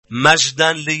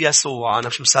مجدا ليسوع. أنا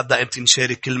مش مصدق إمتى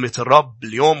نشارك كلمة الرب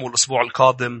اليوم والأسبوع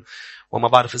القادم، وما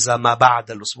بعرف إذا ما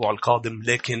بعد الأسبوع القادم،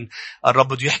 لكن الرب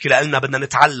بده يحكي لنا بدنا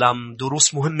نتعلم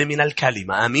دروس مهمة من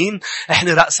الكلمة. آمين.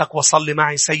 احني رأسك وصلي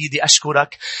معي. سيدي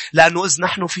أشكرك لأنه إذ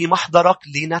نحن في محضرك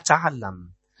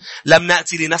لنتعلم. لم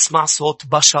نأتي لنسمع صوت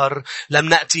بشر، لم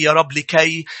نأتي يا رب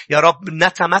لكي يا رب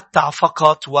نتمتع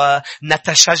فقط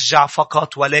ونتشجع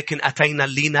فقط، ولكن أتينا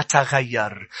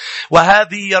لنتغير.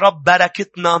 وهذه يا رب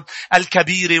بركتنا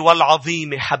الكبيرة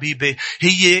والعظيمة حبيبي،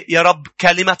 هي يا رب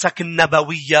كلمتك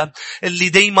النبوية اللي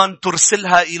دايما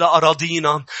ترسلها إلى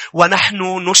أراضينا،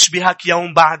 ونحن نشبهك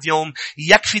يوم بعد يوم.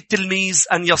 يكفي التلميذ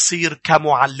أن يصير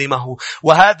كمعلمه،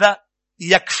 وهذا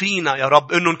يكفينا يا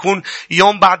رب إنه نكون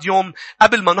يوم بعد يوم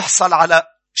قبل ما نحصل على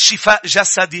شفاء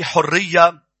جسدي،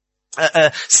 حرية،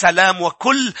 سلام،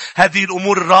 وكل هذه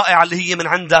الأمور الرائعة اللي هي من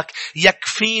عندك.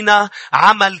 يكفينا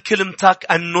عمل كلمتك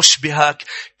أن نشبهك.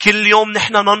 كل يوم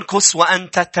نحن ننقص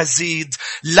وأنت تزيد.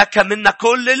 لك منا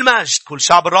كل المجد. كل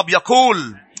شعب الرب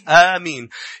يقول آمين.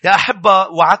 يا أحبة،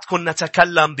 وعدكم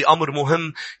نتكلم بأمر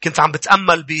مهم. كنت عم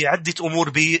بتأمل بعدة أمور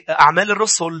بأعمال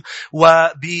الرسل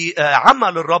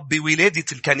وبعمل الرب بولادة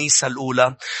الكنيسة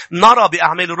الأولى. نرى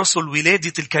بأعمال الرسل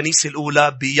ولادة الكنيسة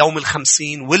الأولى بيوم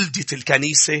 50 ولدت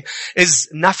الكنيسة، إذ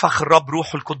نفخ الرب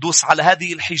روح القدوس على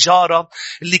هذه الحجارة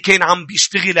اللي كان عم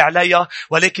بيشتغل عليها،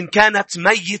 ولكن كانت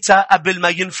ميتة قبل ما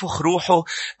ينفخ روحه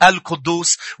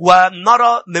القدوس.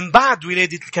 ونرى من بعد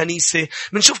ولادة الكنيسة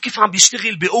منشوف كيف عم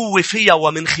بيشتغل بقوة فيها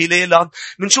ومن خلالها.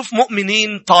 منشوف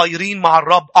مؤمنين طايرين مع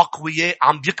الرب أقوياء،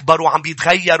 عم بيكبروا، عم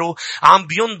بيتغيروا، عم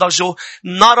بينضجوا.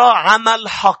 نرى عمل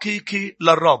حقيقي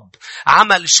للرب،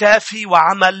 عمل شافي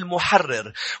وعمل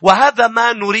محرر. وهذا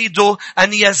ما نريده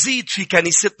أن يزيد في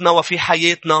كنيستنا وفي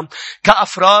حياتنا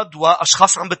كأفراد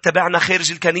وأشخاص عم بتتابعنا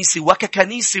خارج الكنيسة،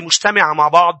 وككنيسة مجتمعة مع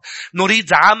بعض. نريد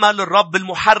عمل الرب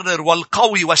المحرر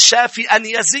والقوي والشافي أن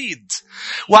يزيد.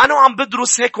 وأنا عم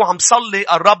بدرس هيك وعم صلي،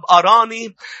 الرب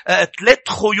أراني 3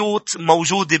 خيوط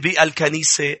موجودة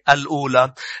بالكنيسة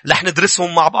الأولى رح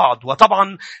ندرسهم مع بعض.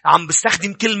 وطبعا عم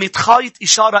بستخدم كلمة خيط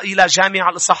إشارة إلى جامعة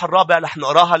الإصحاح 4 رح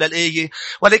نقراها للآية،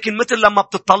 ولكن مثل لما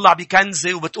بتطلع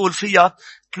بكنزة وبتقول فيها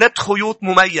 3 خيوط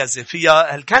مميزة،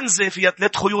 فيها الكنزة فيها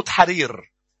 3 خيوط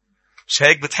حرير، مش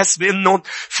هيك بتحس بأنه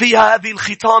فيها هذه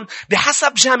الخيطان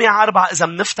بحسب جامعة 4. إذا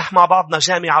بنفتح مع بعضنا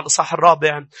جامعة الإصحاح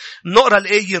 4 نقرأ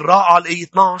الآية الرائعة، الآية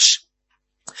 12،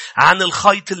 عن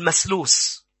الخيط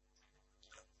المسلوس.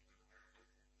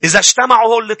 إذا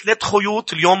اجتمعوا هول 3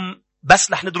 خيوط اليوم،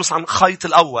 بس رح ندرس عن الخيط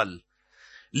الأول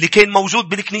اللي كان موجود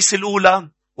بالكنيسة الأولى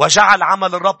وجعل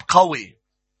عمل الرب قوي.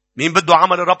 مين بده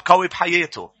عمل الرب قوي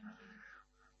بحياته؟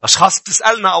 أشخاص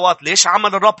بتسألنا أوقات ليش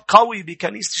عمل الرب قوي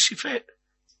بكنيسة الشفاء.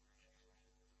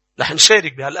 رح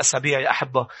نشارك بهالأسابيع يا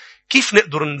أحبة كيف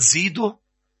نقدر نزيده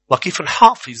وكيف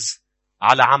نحافظ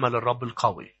على عمل الرب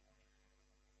القوي.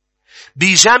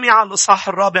 بجامعة الإصحاح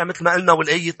 4 مثل ما قلنا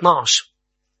والآية 12،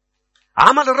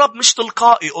 عمل الرب مش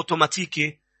تلقائي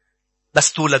أوتوماتيكي،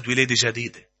 بس تولد ولادة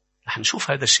جديدة. رح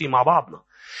نشوف هذا الشيء مع بعضنا.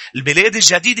 الولادة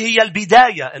الجديدة هي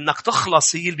البداية، إنك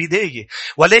تخلص هي البداية.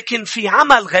 ولكن في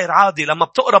عمل غير عادي. لما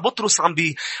بتقرأ بطرس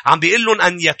عم بيقول لهم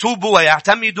أن يتوبوا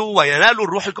ويعتمدوا وينالوا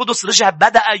الروح القدس، رجع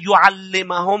بدأ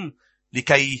يعلمهم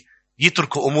لكي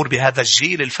يتركوا أمور بهذا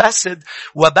الجيل الفاسد،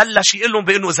 وبلش يقول لهم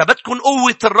بأنه إذا بدكم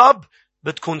قوة الرب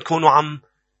بدكم تكونوا عم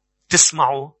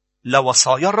تسمعوا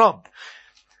لوصايا الرب.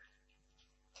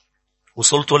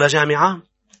 وصلتوا لجامعة،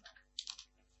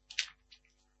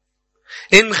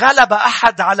 إن غلب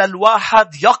أحد على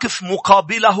الواحد يقف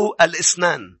مقابله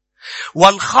الاثنان،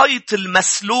 والخيط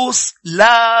المسلوس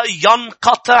لا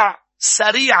ينقطع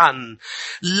سريعا.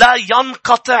 لا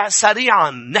ينقطع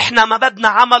سريعا. نحن ما بدنا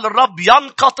عمل الرب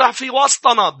ينقطع في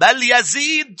وسطنا، بل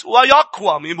يزيد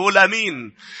ويقوى. مين بقول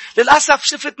أمين؟ للأسف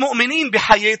شفت مؤمنين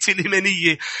بحياتي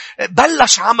الإيمانية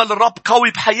بلش عمل الرب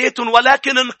قوي بحياتهم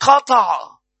ولكن انقطع،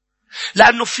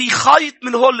 لأنه في خيط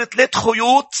من هول 3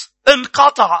 خيوط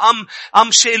انقطع،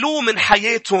 أم شيلوه من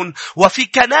حياتهم. وفي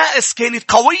كنائس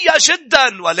كانت قوية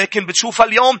جدا ولكن بتشوفها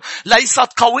اليوم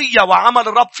ليست قوية، وعمل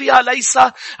الرب فيها ليس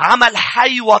عمل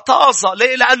حي وطازة.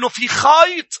 ليه؟ لأنه في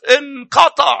خيط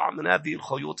انقطع من هذه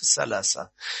الخيوط الثلاثة.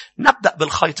 نبدأ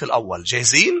بالخيط الأول.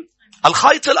 جاهزين؟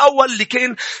 الخيط الأول اللي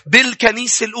كان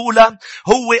بالكنيسة الأولى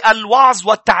هو الوعظ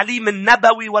والتعليم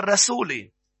النبوي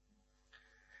والرسولي.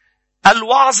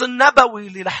 الوعظ النبوي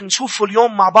اللي رح نشوفه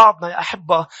اليوم مع بعضنا يا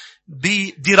أحبة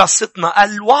بدراستنا.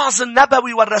 الوعظ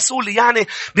النبوي والرسولي يعني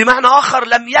بمعنى آخر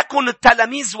لم يكن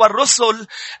التلاميذ والرسل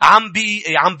عم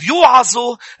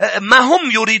بيوعظوا ما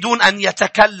هم يريدون أن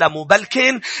يتكلموا، بل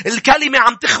كان الكلمة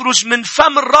عم تخرج من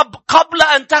فم الرب قبل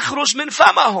أن تخرج من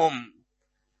فمهم.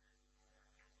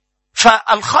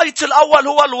 فالخيط الأول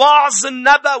هو الوعظ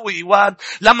النبوي.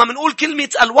 ولما منقول كلمة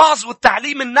الوعظ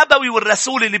والتعليم النبوي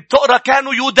والرسول اللي بتقرأ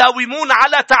كانوا يداومون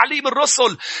على تعليم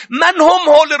الرسل. من هم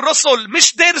هول الرسل؟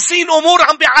 مش دارسين أمور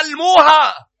عم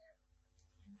بيعلموها.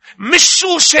 مش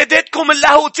شو شهادتكم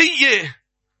اللاهوتية.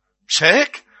 مش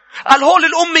هيك؟ قال هول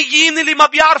الأميين اللي ما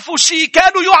بيعرفوا شيء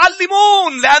كانوا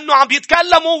يعلمون لأنه عم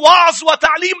بيتكلموا وعظ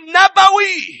وتعليم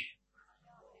نبوي.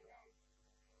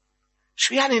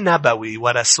 شو يعني نبوي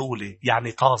ورسولي؟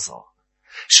 يعني طازة.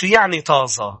 شو يعني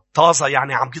طازة؟ طازة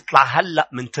يعني عم بيطلع هلأ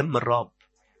من تم الرب.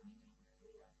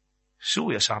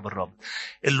 شو يا شعب الرب؟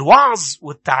 الوعظ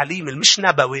والتعليم المش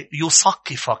نبوي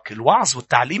يثقفك. الوعظ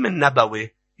والتعليم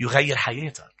النبوي يغير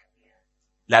حياتك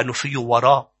لأنه فيه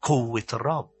وراء قوة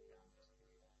الرب.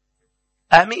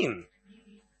 آمين.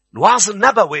 الوعظ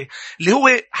النبوي اللي هو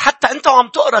حتى أنت وعم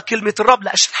تقرأ كلمة الرب،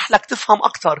 لأشرح لك تفهم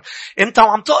أكتر. أنت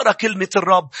وعم تقرأ كلمة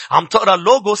الرب عم تقرأ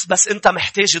اللوغوس، بس أنت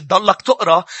محتاج تضلك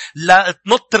تقرأ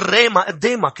لتنط الريمة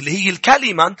قدامك اللي هي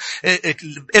الكلمة.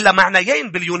 إلى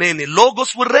معنيين باليوناني،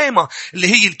 اللوغوس والريمة، اللي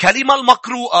هي الكلمة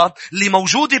المقروءة اللي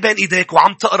موجودة بين إيديك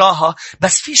وعم تقراها.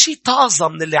 بس في شيء طازة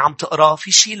من اللي عم تقراه،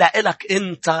 في شيء لإلك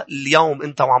أنت اليوم.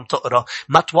 أنت وعم تقرأ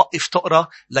ما توقف تقرأ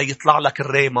ليطلع لك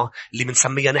الريمة اللي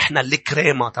بنسميها نحن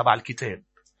الكريمة تبع الكتاب.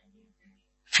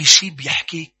 في شيء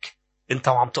بيحكيك انت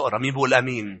وعم تقرأ. مين بقول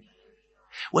امين؟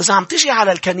 واذا عم تجي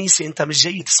على الكنيسة انت مش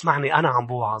جاي تسمعني انا عم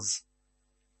بوعظ،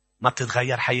 ما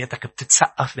بتتغير حياتك،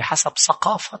 بتتسقف بحسب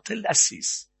ثقافة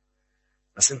القسيس.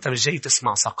 بس انت مش جاي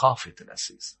تسمع ثقافة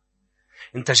القسيس،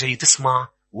 انت جاي تسمع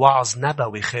وعظ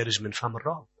نبوي خارج من فم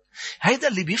الرب. هيدا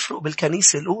اللي بيفرق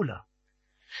بالكنيسة الاولى،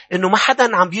 إنه ما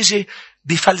حدا عم بيجي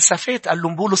بفلسفات. قال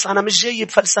لهم بولس أنا مش جاي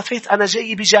بفلسفات، أنا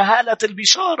جاي بجهالة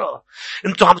البشارة.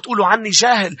 أنتوا عم تقولوا عني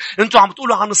جاهل، أنتوا عم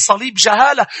تقولوا عن الصليب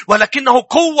جهالة، ولكنه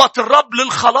قوة الرب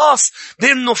للخلاص.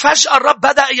 لأنه فجأة الرب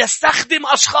بدأ يستخدم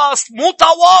أشخاص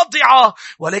متواضعة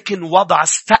ولكن وضع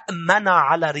استأمنة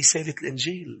على رسالة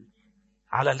الإنجيل،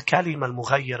 على الكلمة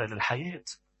المغيرة للحياة.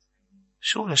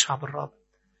 شو يا شعب الرب؟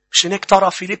 مش هيك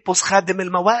ترى فيليبوس خادم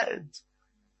الموائد،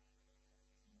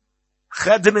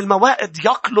 خادم الموائد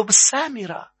يقلب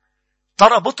السامرة.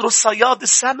 ترى بطرس صياد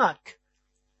السمك.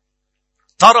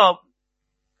 ترى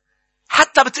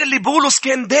حتى بتقلي بولس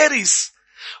كان دارس،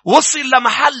 وصل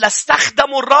لمحل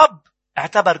استخدموا الرب،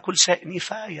 اعتبر كل شيء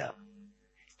نفاية.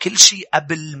 كل شيء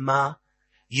قبل ما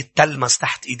يتلمس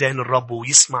تحت ايدين الرب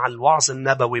ويسمع الوعظ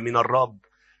النبوي من الرب،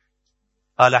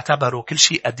 قال اعتبروا كل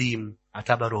شيء قديم،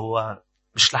 اعتبروا هو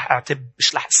مش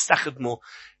رح استخدمه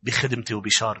بخدمتي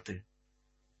وبشارتي.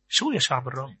 شو يا شعب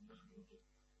الرب؟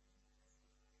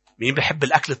 مين بيحب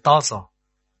الأكل الطازة؟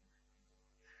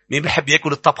 مين بيحب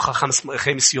يأكل الطبخة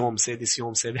خامس يوم، سادس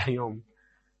يوم، سابع يوم؟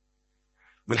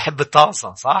 بنحب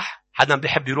الطازة، صح؟ حدا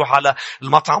بيحب يروح على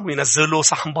المطعم وينزله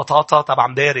صحن بطاطا تبع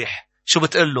امبارح. شو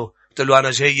بتقول له؟ بتقول له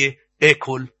أنا جاي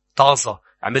أكل طازة،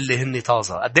 عمل لي هني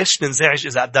طازة. قديش تنزعج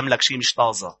إذا قدم لك شيء مش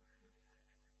طازة؟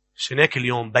 شناك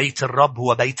اليوم بيت الرب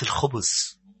هو بيت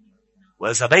الخبز،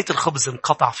 وإذا بيت الخبز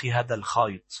انقطع في هذا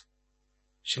الخيط،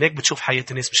 شناك بتشوف حياة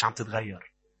الناس مش عم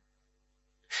تتغير.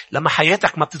 لما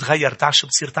حياتك ما بتتغير تعال شو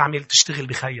بتصير تعمل؟ تشتغل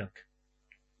بخيك،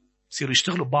 بصيروا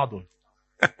يشتغلوا ببعضهم.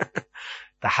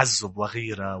 تحزب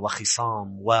وغيرة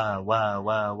وخصام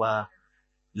و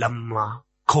لما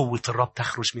قوة الرب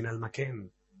تخرج من المكان.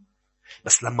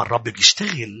 بس لما الرب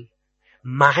بيشتغل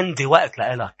ما عندي وقت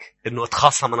لإلك إنه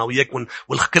اتخاصم أنا وياك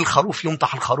والكل خروف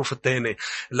يمطح الخروف التاني،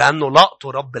 لأنه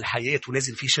لقطه رب الحياة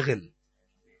ونازل فيه شغل.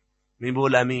 مين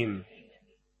بيقول أمين؟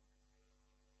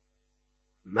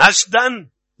 مجدا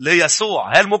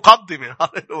ليسوع. هاي المقدمة.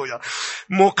 هاللويا.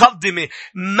 مقدمة.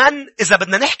 إذا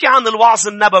بدنا نحكي عن الوعظ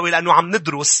النبوي لأنه عم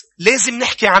ندرس، لازم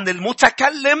نحكي عن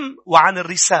المتكلم وعن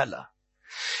الرسالة.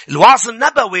 الوعظ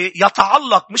النبوي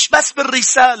يتعلق مش بس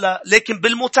بالرسالة لكن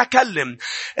بالمتكلم.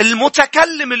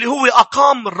 المتكلم اللي هو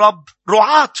أقام الرب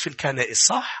رعاة في الكنائس،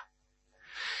 صح؟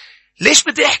 ليش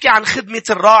بدي أحكي عن خدمة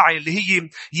الراعي اللي هي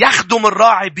يخدم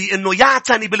الراعي بأنه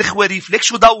يعتني بالخواريف؟ ليك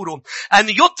شو دوره؟ أن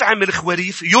يطعم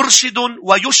الخواريف، يرشدهم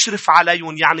ويشرف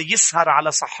عليهم، يعني يسهر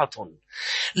على صحتهم.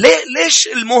 ليش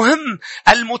المهم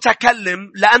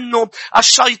المتكلم؟ لأنه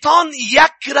الشيطان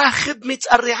يكره خدمة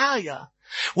الرعاية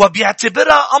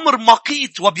وبيعتبرها أمر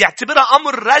مقيت وبيعتبرها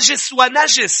أمر رجس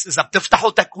ونجس. إذا بتفتحوا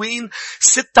تكوين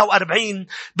 46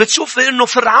 بتشوف إنه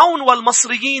فرعون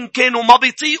والمصريين كانوا ما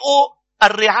بيطيقوا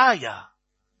الرعاية،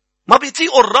 ما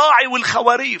بيطيقوا الراعي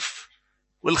والخواريف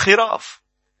والخراف.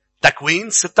 تكوين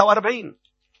 46.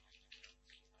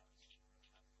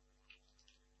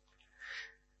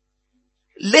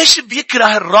 ليش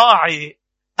بيكره الراعي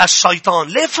الشيطان؟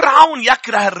 ليه فرعون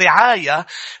يكره الرعاية؟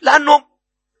 لأنه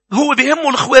هو بيهمه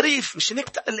الخواريف. مش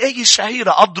هيك الآية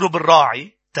الشهيرة أضرب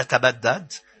الراعي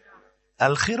تتبدد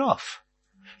الخراف.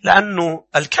 لأنه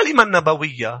الكلمة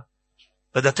النبوية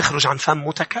بدها تخرج عن فم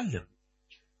متكلم.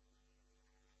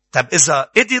 طب إذا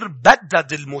قدر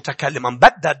بدد المتكلم،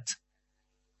 بدد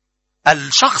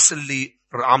الشخص اللي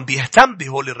عم بيهتم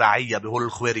بهول الرعية، بهول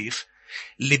الخواريف،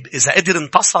 اللي إذا قدر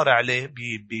انتصر عليه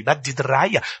بيبدد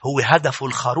الرعية. هو هدفه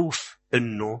الخروف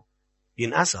إنه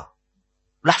ينأذى.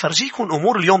 رح فرجيكم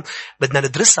أمور اليوم بدنا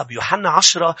ندرسها بيوحنا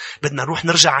 10. بدنا نروح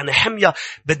نرجع عن حمية.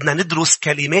 بدنا ندرس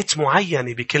كلمات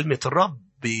معينة بكلمة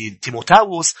الرب.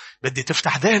 بتيموتاوس بدي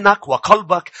تفتح ذهنك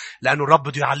وقلبك، لأنه الرب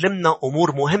بده يعلمنا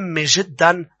أمور مهمة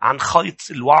جدا عن خيط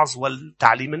الوعظ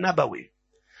والتعليم النبوي.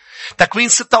 تكوين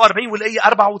 46 والآية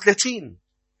 34.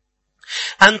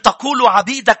 أن تقولوا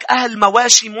عبيدك أهل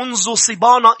مواشي منذ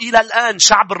صبانا إلى الآن.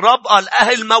 شعب الرب قال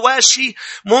أهل مواشي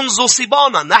منذ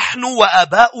صبانا، نحن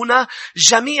وآباؤنا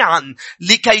جميعا،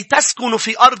 لكي تسكنوا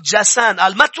في أرض جاسان.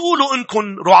 قال ما تقولوا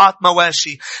إنكم رعاة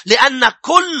مواشي، لأن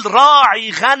كل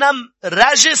راعي غنم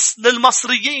رجس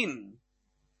للمصريين.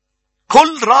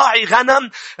 كل راعي غنم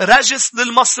رجس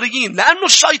للمصريين. لأنه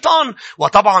الشيطان،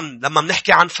 وطبعا لما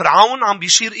بنحكي عن فرعون عم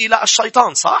بيشير إلى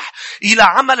الشيطان، صح؟ إلى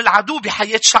عمل العدو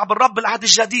بحياة شعب الرب بالعهد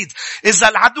الجديد. إذا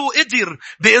العدو قدر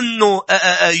بأنه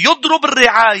يضرب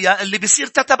الرعاية اللي بيصير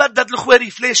تتبدد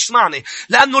الخواريف. ليش؟ اسمعني.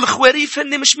 لأنه الخواريف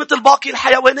هن مش مثل باقي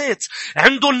الحيوانات،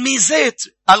 عندهم ميزات.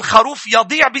 الخروف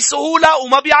يضيع بسهولة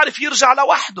وما بيعرف يرجع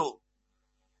لوحده،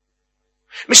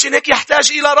 مش هيك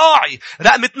يحتاج إلى راعي.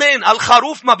 رقم 2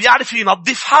 الخروف ما بيعرف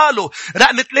ينظف حاله.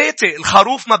 رقم 3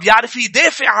 الخروف ما بيعرف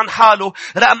يدافع عن حاله.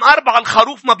 رقم 4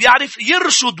 الخروف ما بيعرف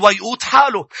يرشد ويقود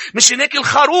حاله. مش هيك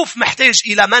الخروف محتاج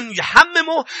إلى من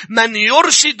يحممه، من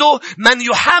يرشده، من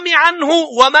يحامي عنه،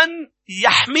 ومن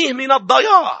يحميه من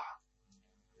الضياع.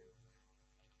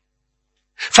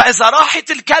 فإذا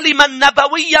راحت الكلمة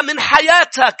النبوية من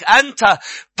حياتك أنت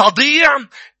تضيع.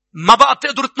 ما بقى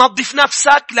بتقدر تنظف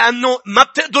نفسك، لأنه ما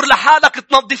بتقدر لحالك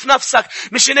تنظف نفسك.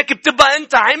 مش هناك بتبقى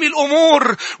أنت عامل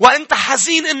أمور وأنت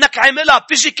حزين إنك عاملها.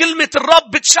 بتجي كلمة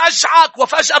الرب بتشجعك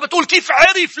وفجأة بتقول كيف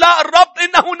عرف؟ لا، الرب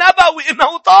إنه نبوي،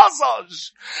 إنه طازج.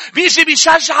 بيجي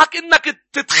بيشجعك إنك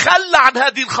تتخلى عن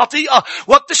هذه الخطيئة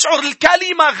وبتشعر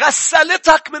الكلمة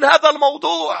غسلتك من هذا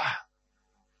الموضوع.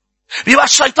 بيبقى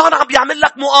الشيطان عم بيعمل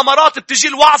لك مؤامرات. بتجي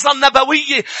الوعظة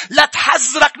النبوية لا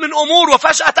تحذرك من أمور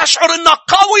وفجأة تشعر إنك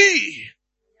قوي،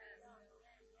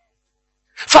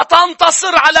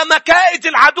 فتنتصر على مكائد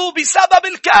العدو بسبب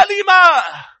الكلمة.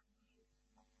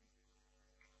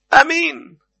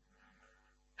 أمين.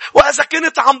 وإذا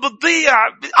كنت عم بتضيع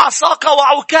عصاك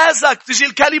وعكازك، تجي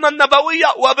الكلمة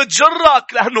النبوية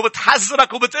وبتجرك، لأنه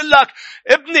بتحذرك وبتقلك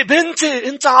ابني بنتي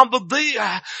أنت عم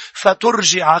بتضيع،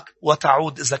 فترجعك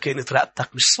وتعود. إذا كانت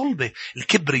رقبتك مش صلبة،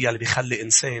 الكبرياء اللي بيخلي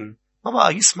إنسان ما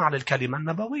بقى يسمع للكلمة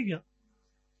النبوية.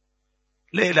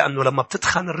 ليه؟ لأنه لما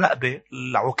بتتخن الرقبة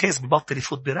العكاز ببطل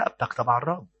يفوت برقبتك تبع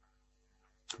الرب.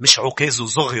 مش عكاز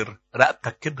وصغر،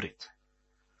 رقبتك كبرت.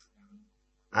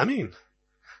 أمين.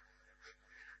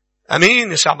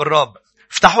 أمين يا شعب الرب.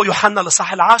 افتحوا يوحنا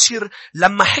الإصحاح 10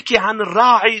 لما حكي عن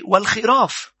الراعي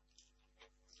والخراف.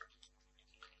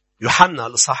 يوحنا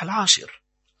الإصحاح 10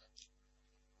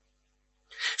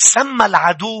 سمى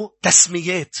العدو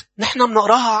تسميات. نحن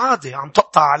بنقراها عادي، عم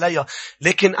تقطع عليها،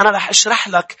 لكن أنا رح أشرح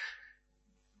لك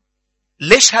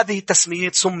ليش هذه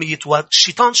التسميات سميت،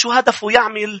 والشيطان شو هدفه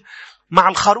يعمل مع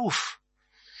الخروف.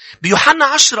 بيوحنا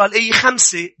 10 الآية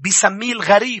 5 بيسميه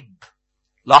الغريب.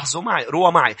 لاحظوا معي،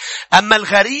 روى معي. أما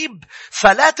الغريب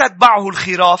فلا تتبعه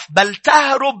الخراف، بل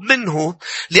تهرب منه،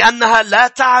 لأنها لا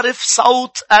تعرف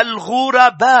صوت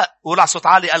الغرباء. قول صوت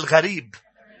عالي. الغريب.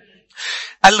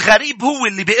 الغريب هو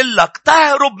اللي بيقول لك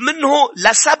تهرب منه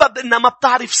لسبب إنه ما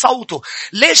بتعرف صوته.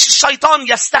 ليش الشيطان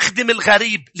يستخدم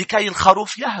الغريب؟ لكي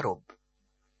الخروف يهرب.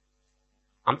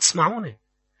 عم تسمعوني؟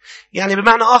 يعني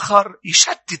بمعنى آخر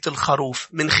يشتت الخروف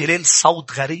من خلال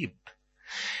صوت غريب.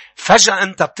 فجأة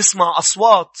أنت بتسمع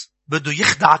أصوات بده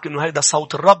يخدعك إنه هذا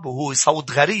صوت الرب وهو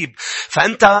صوت غريب.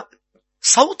 فأنت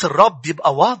صوت الرب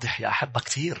يبقى واضح يا أحبة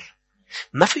كتير،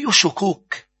 ما فيه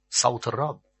شكوك. صوت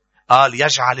الرب قال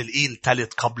يجعل الإيل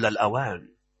تلت قبل الأوان.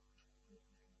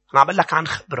 أنا عم لك عن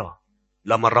خبرة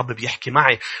لما الرب بيحكي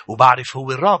معي وبعرف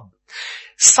هو الرب.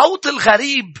 صوت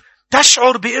الغريب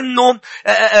تشعر بأنه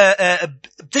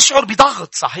بتشعر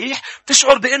بضغط. صحيح؟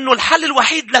 تشعر بأنه الحل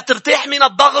الوحيد لترتاح من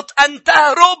الضغط أن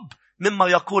تهرب مما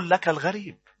يقول لك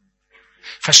الغريب.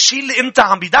 فالشيء اللي أنت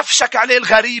عم بدفشك عليه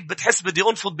الغريب بتحس بدي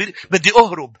أنفض، بدي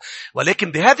أهرب.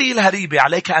 ولكن بهذه الهريبة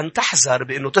عليك أن تحذر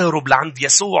بأنه تهرب لعند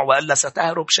يسوع، وإلا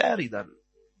ستهرب شاردا.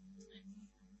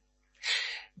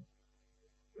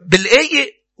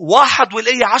 بالآية 1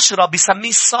 والآية 10 بيسميه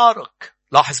السارق.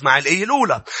 لاحظ معي الآية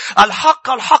الأولى: الحق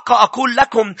الحق أقول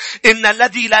لكم إن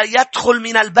الذي لا يدخل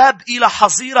من الباب إلى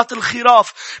حظيرة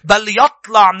الخراف بل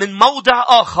يطلع من موضع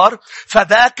آخر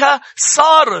فذاك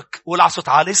سارق. والعصوت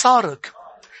عالي سارق.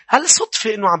 هل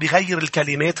صدفة إنه عم بيغير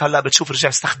الكلمات؟ هلأ بتشوف رجع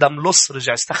استخدم لص،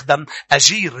 رجع استخدم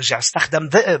أجير، رجع استخدم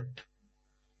ذئب.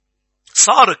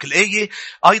 سارق. الآية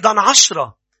أيضا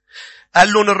 10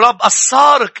 قال لهم الرب: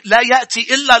 السارق لا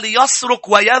يأتي إلا ليسرق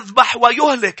ويذبح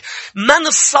ويهلك. من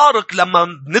السارق؟ لما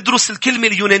ندرس الكلمة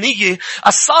اليونانية،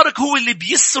 السارق هو اللي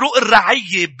بيسرق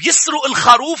الرعية، بيسرق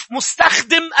الخروف،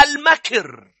 مستخدم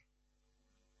المكر،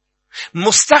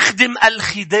 مستخدم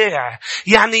الخداع.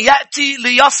 يعني يأتي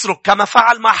ليسرق كما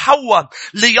فعل مع حواء،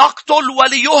 ليقتل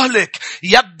وليهلك.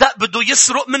 يبدأ بده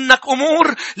يسرق منك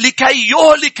أمور لكي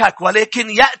يهلكك، ولكن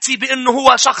يأتي بأنه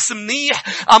هو شخص منيح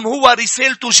أم هو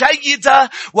رسالته جيدة،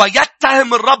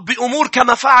 ويتهم الرب بأمور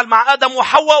كما فعل مع آدم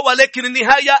وحواء، ولكن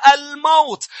النهاية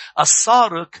الموت.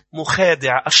 السارق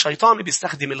مخادع. الشيطان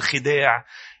بيستخدم الخداع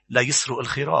ليسرق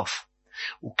الخراف.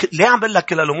 ليه عم بقول لك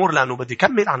كل الأمور؟ لأنه بدي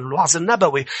كمل عن الوعظ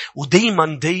النبوي.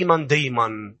 ودايما دايما دايما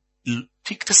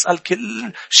فيك تسأل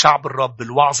كل شعب الرب: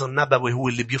 الوعظ النبوي هو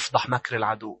اللي بيفضح مكر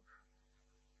العدو.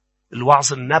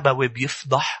 الوعظ النبوي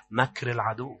بيفضح مكر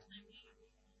العدو.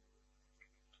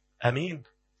 أمين.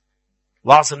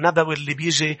 الوعظ النبوي اللي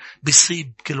بيجي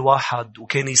بيصيب كل واحد،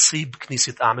 وكان يصيب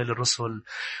كنيسة أعمال الرسل.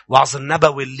 الوعظ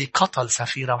النبوي اللي قتل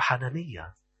سفيرة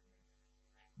وحنانية.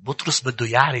 بطرس بده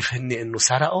يعرف هني إنه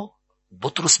سرقوا.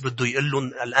 بطرس بده يقول لهم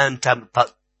الآن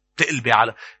تقلبي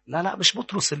على... لا مش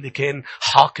بطرس اللي كان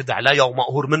حاقد عليها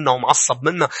ومقهور منها ومعصب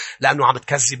منها لأنه عم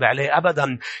تكذب عليه.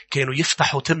 أبدا. كانوا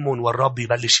يفتحوا تمهم والرب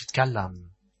يبلش يتكلم.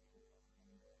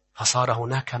 فصار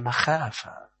هناك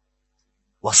مخافة،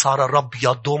 وصار الرب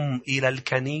يضم إلى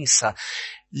الكنيسة.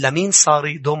 لمين صار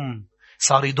يضم؟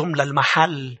 صار يضم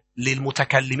للمحل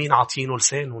للمتكلمين عطينه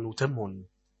لسانهم وتمهم.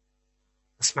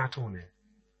 سمعتوني؟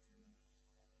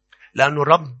 لأنه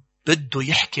الرب بده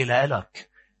يحكي لك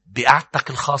بقعدتك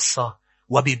الخاصة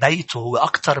وببيته. هو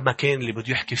أكتر مكان اللي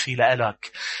بده يحكي فيه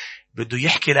لك. بده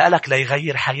يحكي لك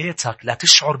ليغير حياتك، لا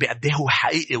تشعر بقده هو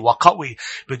حقيقي وقوي.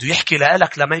 بده يحكي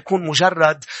لك لما يكون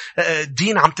مجرد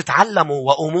دين عم تتعلمه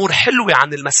وأمور حلوة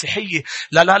عن المسيحية.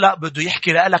 لا بده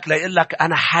يحكي لك ليقول لك: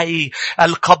 أنا حي،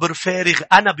 القبر فارغ،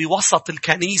 أنا بوسط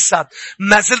الكنيسة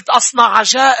ما زلت أصنع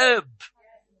عجائب.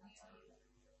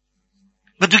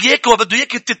 بده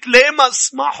إياك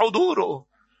تتلامس مع حضوره.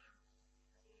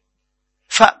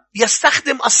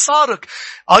 فيستخدم السارق.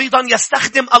 أيضا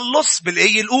يستخدم اللص.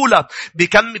 بالآية الأولى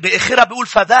بآخرها بيقول: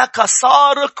 فذاك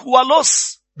سارق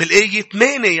ولص. بالآية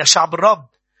 8 يا شعب الرب: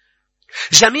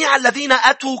 جميع الذين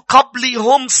أتوا قبلي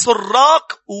هم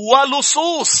سراق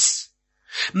ولصوص.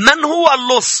 من هو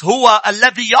اللص؟ هو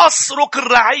الذي يسرق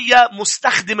الرعية،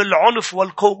 مستخدم العنف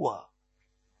والقوة.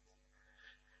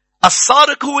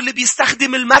 السارق هو اللي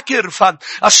بيستخدم المكر.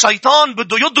 فالشيطان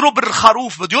بده يضرب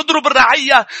الخروف، بده يضرب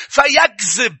الرعية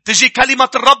فيكذب. تجي كلمة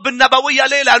الرب النبوية.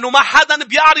 ليه؟ لأنه ما حدا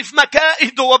بيعرف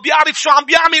مكائده وبيعرف شو عم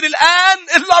بيعمل الآن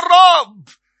إلا الرب.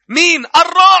 مين؟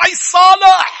 الراعي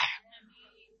الصالح.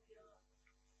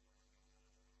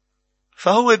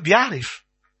 فهو بيعرف.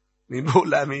 مين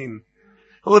بقول أمين؟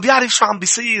 هو بيعرف شو عم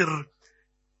بيصير،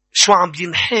 شو عم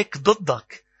بينحك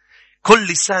ضدك. كل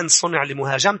لسان صنع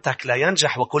لمهاجمتك لا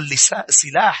ينجح، وكل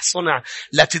سلاح صنع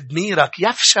لتدميرك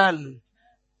يفشل.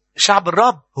 شعب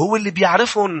الرب هو اللي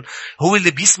بيعرفهم، هو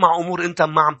اللي بيسمع أمور أنت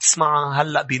ما عم تسمعها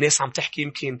هلأ بناس عم تحكي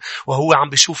يمكن، وهو عم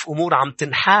بيشوف أمور عم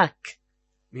تنحاك.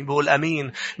 مين بقول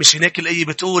أمين؟ مش هناك الآية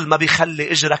بتقول: ما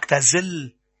بيخلي إجرك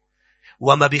تزل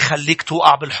وما بيخليك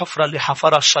توقع بالحفرة اللي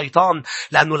حفرها الشيطان.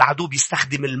 لأنه العدو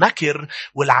بيستخدم المكر،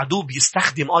 والعدو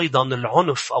بيستخدم أيضا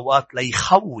العنف أوقات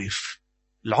ليخوف.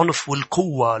 العنف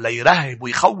والقوة ليرهب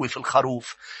ويخوف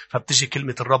الخروف. فبتجي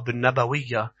كلمة الرب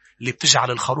النبوية اللي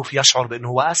بتجعل الخروف يشعر بأنه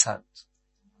هو أسد.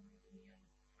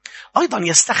 أيضا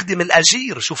يستخدم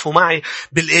الأجير. شوفوا معي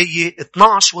بالآية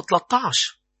 12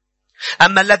 و13: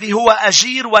 أما الذي هو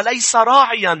أجير وليس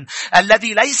راعيا،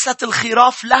 الذي ليست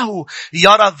الخراف له،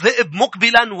 يرى الذئب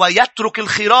مقبلا ويترك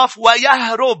الخراف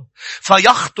ويهرب،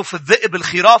 فيخطف الذئب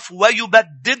الخراف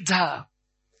ويبددها.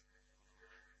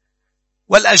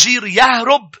 والأجير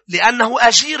يهرب لأنه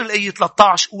أجير. الآية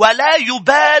 13: ولا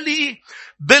يبالي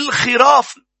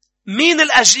بالخراف. مين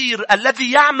الأجير؟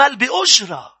 الذي يعمل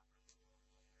بأجرة.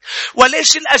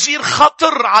 وليش الأجير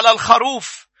خطر على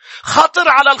الخروف؟ خطر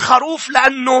على الخروف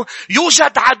لأنه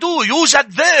يوجد عدو،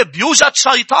 يوجد ذئب، يوجد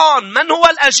شيطان. من هو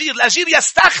الأجير؟ الأجير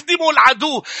يستخدم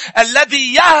العدو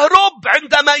الذي يهرب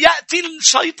عندما يأتي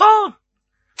الشيطان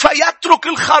فيترك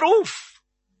الخروف.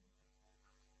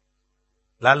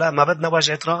 لا ما بدنا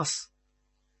وجعة راس.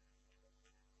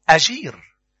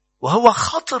 أجير. وهو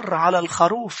خطر على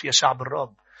الخروف يا شعب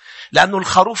الرب، لأنه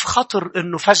الخروف خطر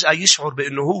أنه فجأة يشعر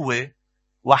بأنه هو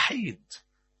وحيد.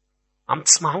 عم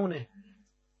تسمعوني؟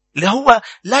 اللي هو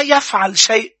لا يفعل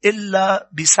شيء إلا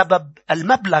بسبب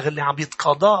المبلغ اللي عم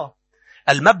يتقاضاه،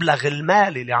 المبلغ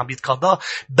المالي اللي عم يتقاضاه.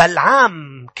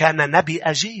 بلعام كان نبي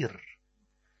أجير.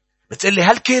 بتقلي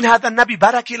هل كان هذا النبي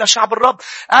بركة لشعب الرب؟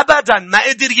 أبدا، ما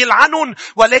قدر يلعنهم،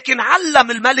 ولكن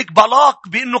علم الملك بلاق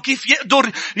بأنه كيف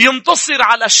يقدر ينتصر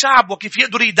على الشعب، وكيف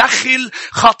يقدر يدخل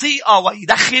خطيئة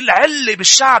ويدخل علة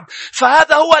بالشعب.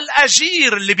 فهذا هو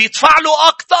الأجير اللي بيدفع له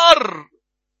أكتر،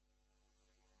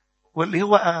 واللي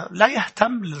هو لا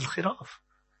يهتم للخراف،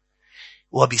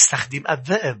 وبيستخدم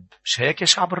الذئب. مش هيك يا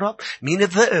شعب الرب؟ مين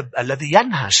الذئب؟ الذي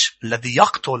ينهش، الذي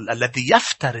يقتل، الذي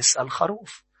يفترس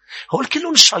الخروف. هو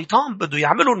كلهم الشيطان بده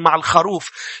يعملون مع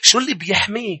الخروف. شو اللي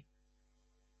بيحميه؟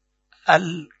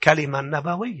 الكلمة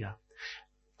النبوية،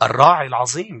 الراعي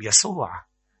العظيم يسوع.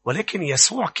 ولكن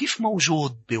يسوع كيف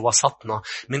موجود بوسطنا؟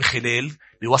 من خلال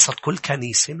بوسط كل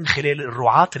كنيسة، من خلال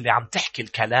الرعاة اللي عم تحكي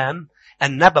الكلام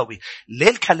النبوي. ليه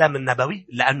الكلام النبوي؟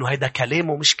 لأنه هذا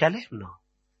كلامه مش كلامنا.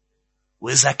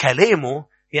 وإذا كلامه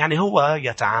يعني هو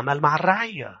يتعامل مع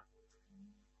الرعية.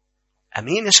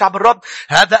 أمين يا شعب الرب؟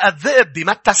 هذا الذئب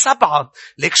بمتى 7.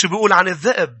 ليك شو بيقول عن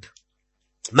الذئب؟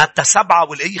 متى 7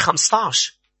 والآية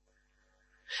 15: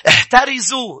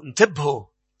 احترزوا، انتبهوا،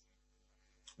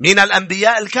 من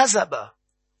الأنبياء الكذبة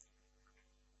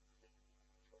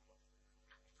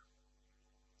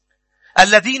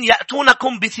الذين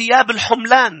يأتونكم بثياب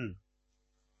الحملان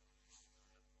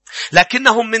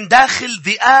لكنهم من داخل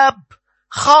ذئاب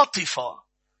خاطفة،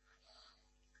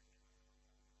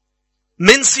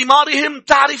 من ثمارهم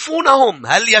تعرفونهم،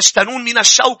 هل يشتنون من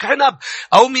الشوك عنب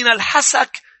أو من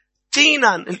الحسك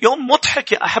تينا. اليوم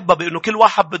مضحك يا أحبة بأنه كل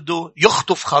واحد بده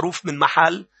يخطف خروف من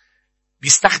محل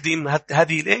بيستخدم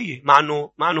هذه الآية، مع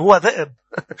أنه هو ذئب.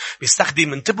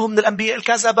 بيستخدم انتبهوا من الأنبياء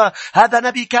الكذبة، هذا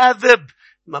نبي كاذب.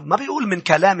 ما بيقول من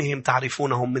كلامهم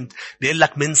تعرفونهم، بيقول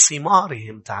لك من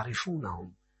ثمارهم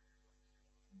تعرفونهم.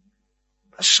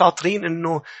 الشاطرين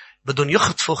إنه بدهم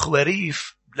يخطفوا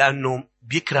خواريف، لأنه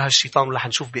بيكره الشيطان. ورح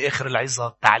نشوف بآخر العظة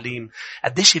التعليم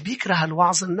قديش بيكره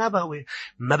الوعظ النبوي.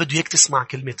 ما بده إياك تسمع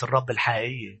كلمة الرب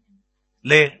الحقيقية.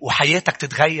 ليه؟ وحياتك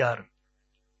تتغير.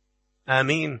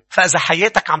 آمين. فإذا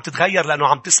حياتك عم تتغير لأنه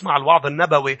عم تسمع الوعظ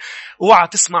النبوي، اوعى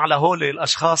تسمع لهول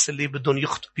الأشخاص اللي بدهم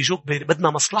بيجوك بدنا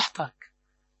مصلحتك.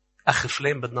 أخي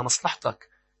فلان بدنا مصلحتك.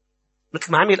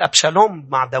 مثل ما عمل أبشالوم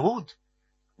مع داود،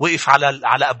 وقف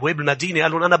على أبواب المدينة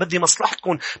قالوا أنا بدي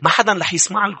مصلحتكم، ما حدا رح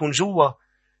يسمع لكم جوا.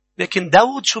 لكن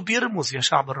داود شو بيرمز يا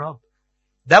شعب الرب؟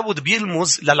 داود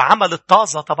بيرمز للعمل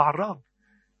الطازة تبع الرب.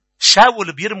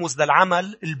 شاول بيرمز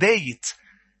للعمل البيت.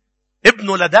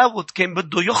 ابنه لداود كان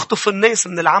بده يخطف الناس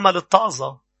من العمل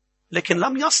الطازة، لكن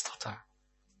لم يستطع.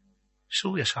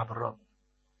 شو يا شعب الرب؟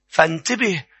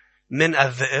 فانتبه من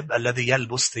الذئب الذي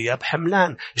يلبس ثياب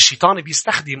حملان. الشيطان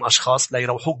بيستخدم أشخاص لا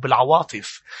يروحوك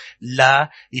بالعواطف، لا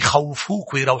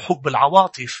يخوفوك ويروحوك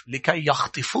بالعواطف، لكي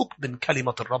يخطفوك من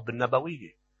كلمة الرب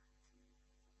النبوية.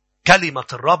 كلمة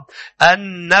الرب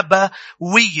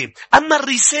النبوية. أما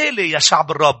الرسالة يا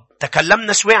شعب الرب،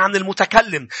 تكلمنا شوي عن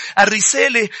المتكلم.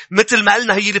 الرسالة مثل ما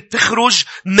قلنا هي اللي بتخرج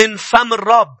من فم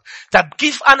الرب. طب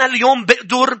كيف أنا اليوم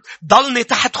بقدر ضلني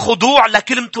تحت خضوع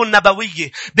لكلمته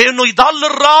النبوية؟ بأنه يضل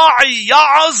الراعي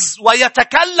يعظ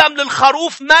ويتكلم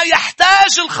للخروف ما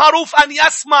يحتاج الخروف أن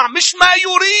يسمع، مش ما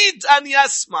يريد أن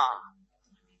يسمع.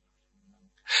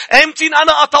 امتين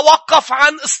أنا أتوقف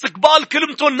عن استقبال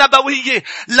كلمته النبوية؟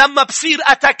 لما بصير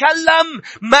أتكلم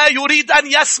ما يريد أن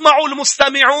يسمع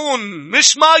المستمعون،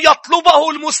 مش ما يطلبه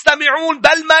المستمعون،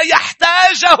 بل ما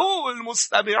يحتاجه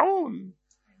المستمعون.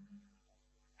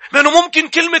 لأنه ممكن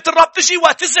كلمة الرب تجي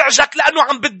وتزعجك لأنه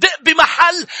عم بتدق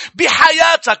بمحل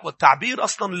بحياتك. والتعبير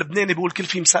أصلا اللبناني بيقول كل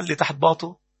في مسلي تحت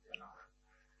باطه.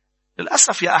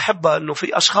 للأسف يا أحبة أنه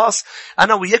في أشخاص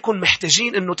أنا وياكم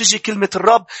محتاجين أنه تجي كلمة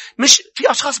الرب. مش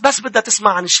في أشخاص بس بدها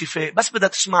تسمع عن الشفاء، بس بدها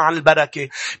تسمع عن البركة،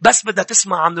 بس بدها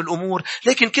تسمع عن الأمور.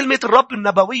 لكن كلمة الرب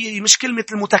النبوية مش كلمة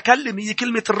المتكلم، هي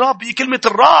كلمة الرب، هي كلمة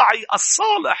الراعي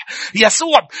الصالح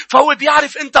يسوع. فهو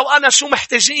بيعرف أنت وأنا شو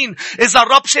محتاجين. إذا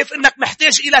الرب شايف أنك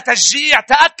محتاج إلى تشجيع،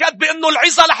 تأكد بأنه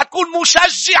العظة رح تكون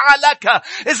مشجعة لك.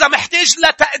 إذا محتاج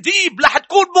لتأديب رح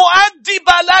تكون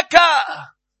مؤدبة لك.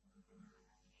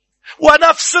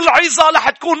 ونفس العظة رح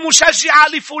تكون مشجعة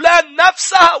لفلان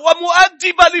نفسها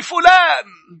ومؤدبة لفلان.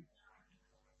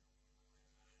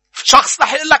 شخص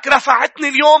رح يقول لك رفعتني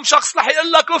اليوم، شخص رح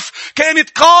يقول لك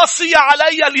كانت قاسية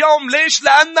علي اليوم. ليش؟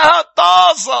 لأنها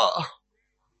طازة.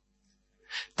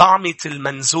 طعمة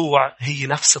المنزوع هي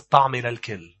نفس الطعمة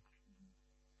للكل.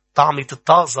 طعمة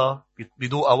الطازة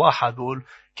بدوقة واحد بيقول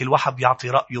كل واحد بيعطي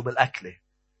رأيه بالأكلة.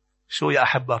 شو يا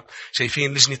أحبة؟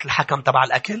 شايفين لجنة الحكم تبع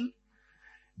الأكل؟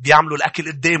 بيعملوا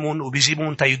الأكل قدامهم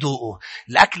وبيجيبون تيدوقوا.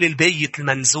 الأكل البيت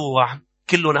المنزوع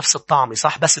كله نفس الطعمة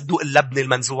صح؟ بس تدوق اللبنة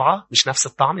المنزوعة مش نفس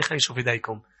الطعمة. خلينا نشوف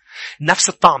ايديكم. نفس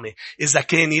الطعمة إذا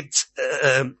كانت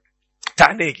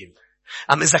تعناجل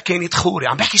أم إذا كانت خوري.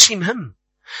 عم بحكي شيء مهم،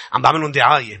 عم بعملهم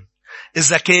دعاية.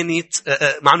 إذا كانت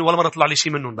مع أنه ولا مرة طلع لي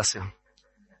شيء منهم، بس يعني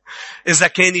إذا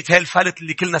كانت هالفلت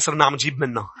اللي كلنا صرنا عم نجيب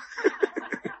منها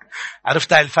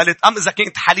عرفت هالفلت، أم إذا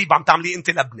كانت حليب عم تعملي أنت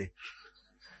لبنة.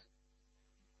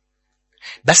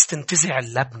 بس تنتزع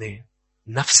اللبنة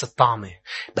نفس الطعمة،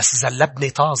 بس إذا اللبنة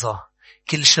طازة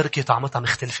كل شركة طعمتها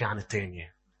مختلفة عن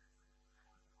التانية.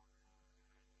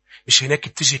 مش هناك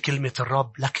بتجي كلمة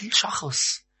الرب لكل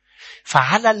شخص.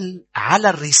 على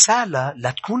الرسالة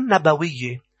لتكون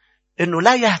نبوية إنه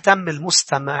لا يهتم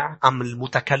المستمع أم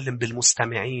المتكلم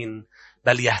بالمستمعين،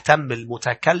 بل يهتم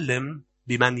المتكلم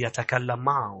بمن يتكلم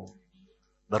معه،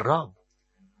 بالرب.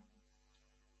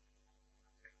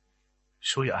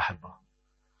 شو يا أحبة؟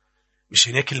 مش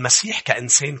هناك المسيح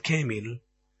كإنسان كامل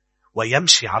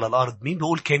ويمشي على الأرض مين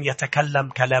بيقول كان يتكلم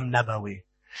كلام نبوي؟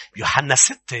 يوحنا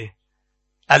 6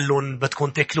 قال لهم بدكم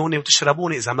تاكلوني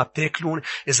وتشربوني، إذا ما بتاكلوني،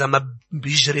 إذا ما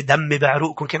بيجري دمي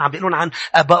بعروقكم. كان عم بيقولون عن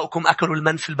آبائكم أكلوا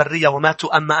المن في البرية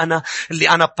وماتوا، أما أنا اللي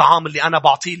أنا الطعام اللي أنا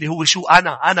بعطيه اللي هو شو؟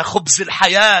 أنا خبز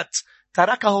الحياة.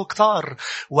 تركه كتار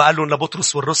وقال لهم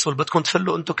لبطرس والرسل بدكم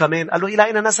تفلوا أنتم كمان. قالوا إلى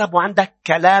أين نذهب وعندك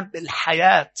كلام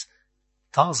الحياة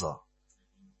طازة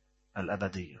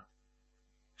الأبدية.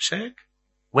 شيك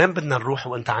وين بدنا نروح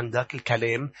وأنت عندك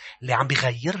الكلام اللي عم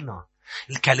بيغيرنا،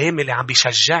 الكلام اللي عم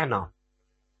بيشجعنا.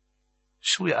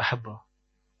 شو يا أحبة؟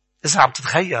 إذا عم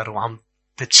تتغير وعم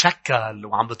تتشكل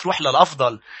وعم بتروح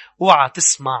للأفضل، اوعى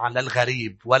تسمع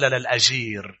للغريب ولا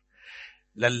للأجير.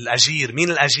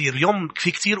 مين الأجير؟ اليوم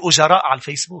في كتير أجراء على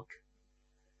الفيسبوك.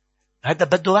 هذا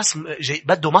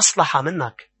بده مصلحة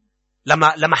منك.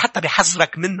 لما حتى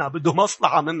بيحذرك منها بده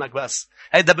مصلحة منك، بس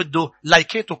هذا بده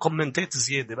لايكات وكومنتات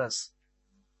زيادة بس.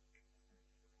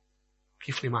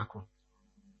 كيف لي معكم؟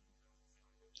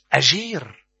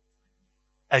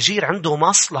 أجير عنده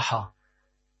مصلحة.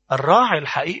 الراعي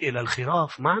الحقيقي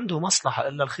للخراف ما عنده مصلحة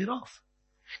إلا الخراف.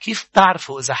 كيف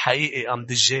تعرفوا إذا حقيقي أم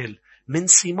دجال؟ من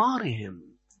ثمارهم.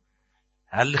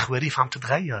 هل الخواريف عم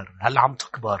تتغير؟ هل عم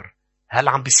تكبر؟ هل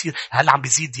عم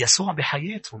بيزيد يسوع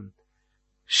بحياتهم؟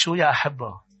 شو يا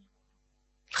أحبة؟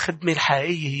 الخدمة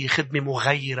الحقيقية هي خدمة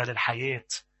مغيرة للحياة،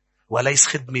 وليس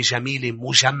خدمة جميلة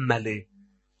مجملة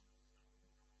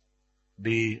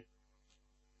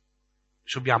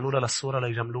شو بيعملوا لها للصورة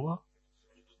ليجملوها؟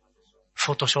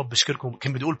 فوتوشوب. بشكركم.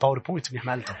 كان بدي أقول باوربوينت منيح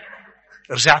ما قلتها،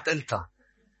 رجعت قلتها.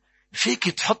 فيك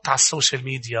تحط على السوشيال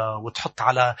ميديا وتحط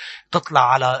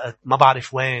تطلع على ما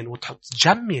بعرف وين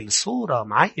تجمل صورة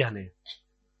معينة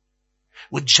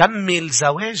وتجمل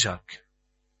زواجك.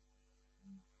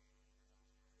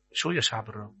 شو يا شعب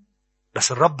الرب؟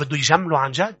 بس الرب بده يجمله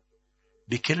عن جد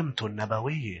بكلمته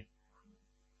النبوية،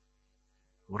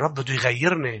 والرب بده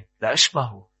يغيرني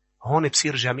لأشبهه. هون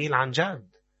بصير جميل عن جد.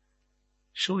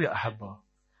 شو يا أحبة؟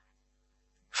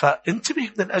 فانتبه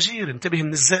من الأجير، انتبه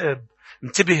من الذئب،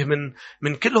 انتبه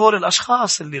من كل هول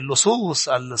الأشخاص اللي اللصوص،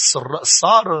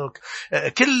 السارق،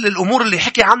 كل الأمور اللي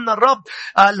حكي عنها الرب.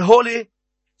 قال هول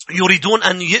يريدون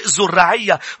أن يؤذوا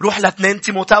الرعية. روح ل2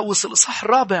 تيموثاوس الإصحاح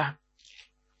 4.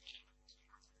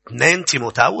 2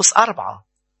 تيموثاوس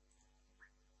 4.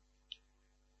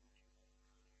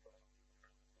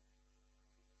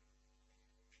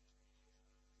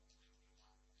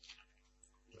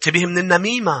 انتبه من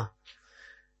النميمة،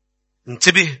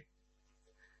 انتبه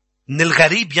من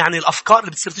الغريب، يعني الأفكار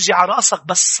اللي بتصير تجي على رأسك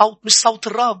بس صوت مش صوت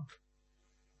الرب.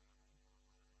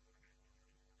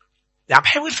 يعني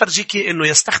بحاول فرجيك إنه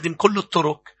يستخدم كل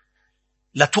الطرق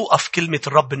لتوقف كلمة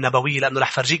الرب النبوية، لأنه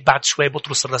رح فرجيك بعد شوي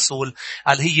بطرس الرسول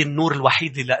قال هي النور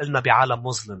الوحيد اللي لنا بعالم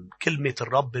مظلم، كلمة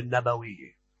الرب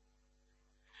النبوية.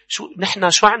 نحن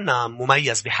شو عنا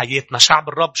مميز بحياتنا؟ شعب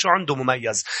الرب شو عنده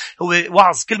مميز؟ هو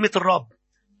وعظ كلمة الرب،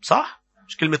 صح؟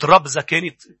 مش كلمة الرب إذا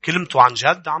كانت كلمته عن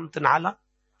جد عم تنعلى.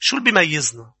 شو اللي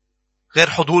بيميزنا غير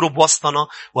حضوره بوسطنا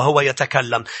وهو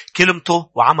يتكلم؟ كلمته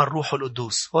وعمل روحه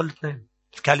القدوس. هول الاثنين،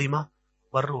 الكلمة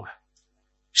والروح.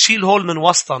 شيل هول من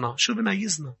وسطنا، شو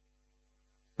بيميزنا؟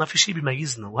 ما في شيء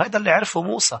بيميزنا. وهذا اللي عرفه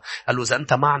موسى، قال له إذا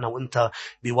أنت معنا وأنت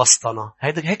بوسطنا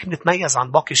هيك بنتميز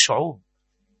عن باقي الشعوب.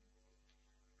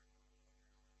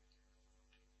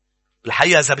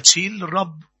 الحقيقة إذا بتشيل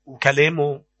الرب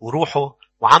وكلامه وروحه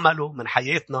وعمله من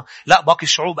حياتنا، لا، باقي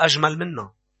الشعوب أجمل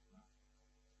منا.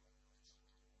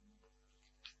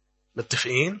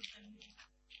 متفقين؟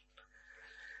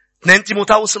 2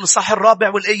 تيموثاوس الإصحاح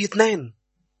 4 والآية 2.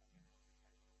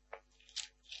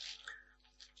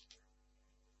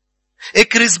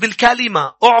 اكرز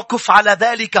بالكلمة، اعكف على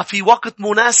ذلك في وقت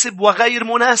مناسب وغير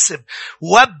مناسب،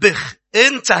 وبخ،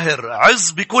 انتهر،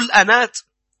 عظ بكل أنات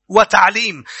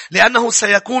وتعليم، لأنه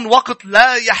سيكون وقت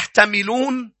لا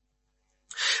يحتملون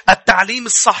التعليم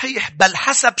الصحيح، بل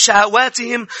حسب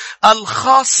شهواتهم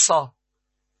الخاصة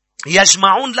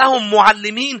يجمعون لهم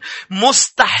معلمين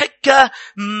مستحكة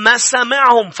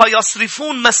مسامعهم،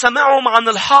 فيصرفون مسامعهم عن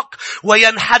الحق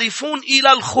وينحرفون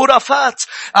إلى الخرافات.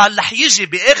 رح يجي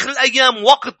بآخر الأيام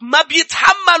وقت ما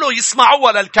بيتحملوا يسمعوا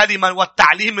ولا الكلمة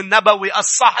والتعليم النبوي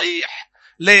الصحيح.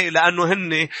 ليه؟ لأنه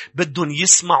هن بدهم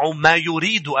يسمعوا ما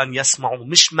يريدوا أن يسمعوا،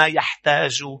 مش ما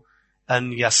يحتاجوا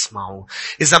أن يسمعوا.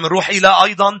 إذا منروح إلى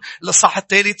أيضا الإصحاح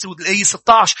 3 والآية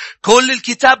 16. كل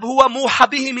الكتاب هو موحى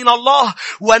به من الله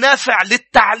ونافع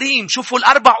للتعليم. شوفوا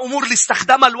الأربع أمور اللي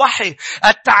استخدمها الوحي: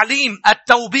 التعليم،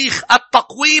 التوبيخ،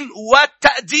 التقويم،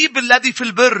 والتأديب الذي في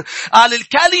البر. قال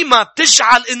الكلمة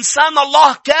تجعل إنسان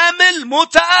الله كامل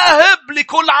متأهب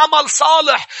لكل عمل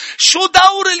صالح. شو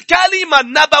دور الكلمة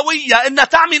النبوية؟ إنها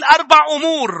تعمل 4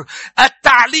 أمور: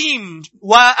 التعليم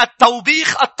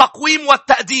والتوبيخ، التقويم،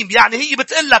 والتأديب. يعني هي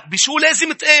بتقلك بشو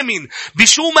لازم تآمن،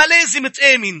 بشو ما لازم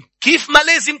تآمن، كيف ما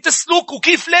لازم تسلك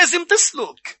وكيف لازم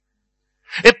تسلك.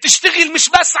 بتشتغل مش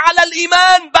بس على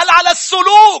الإيمان بل على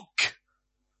السلوك.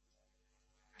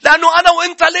 لأنه أنا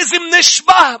وإنت لازم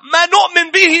نشبه ما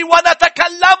نؤمن به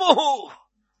ونتكلمه.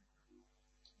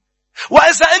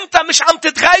 وإذا أنت مش عم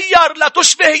تتغير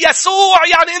لتشبه يسوع،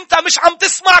 يعني أنت مش عم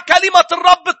تسمع كلمة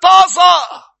الرب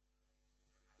الطازة.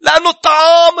 لأنه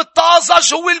الطعام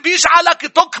الطازج هو اللي بيجعلك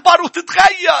تكبر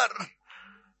وتتغير.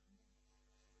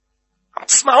 عم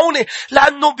تسمعوني؟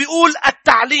 لأنه بيقول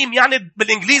التعليم، يعني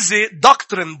بالإنجليزي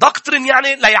doctrine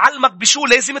يعني ليعلمك بشو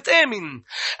لازم تآمن.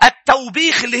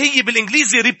 التوبيخ اللي هي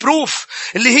بالإنجليزي reproof،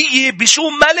 اللي هي بشو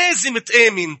ما لازم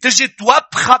تآمن، تجي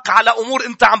توبخك على أمور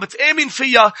أنت عم بتآمن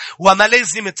فيها وما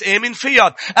لازم تآمن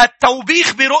فيها.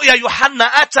 التوبيخ برؤيا يوحنا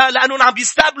أتى لأنه عم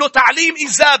بيستقبلوا تعليم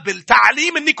إيزابل،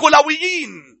 تعليم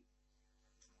النيكولاويين.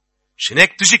 عشان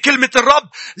هيك تجي كلمة الرب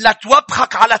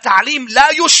لتوبخك على تعليم لا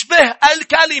يشبه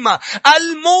الكلمة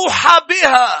الموحى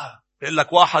بها. يقول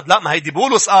لك واحد: لا، ما هيدي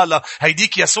بولس قال،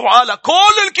 هيديك يسوع قال،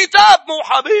 كل الكتاب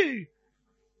موحى به.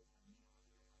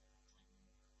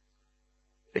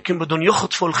 لكن بدهم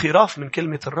يخطفوا الخراف من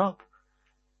كلمة الرب.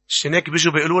 عشان هيك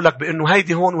بيجوا بيقولوا لك بأنه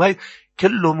هيدي هون وهيدي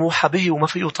كله موحى به وما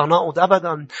فيه تناقض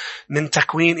أبدا من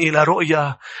تكوين إلى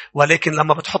رؤية. ولكن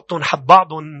لما بتحطهم حد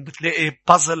بعضهم بتلاقي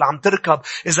بازل عم تركب.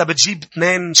 إذا بتجيب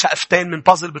 2 شقفتين من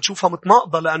بازل بتشوفها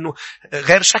متناقضة لأنه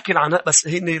غير شكل عن، بس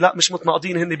هن لا، مش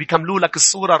متناقضين، هن بيكملوا لك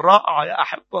الصورة الرائعة يا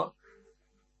أحبة.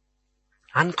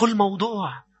 عن كل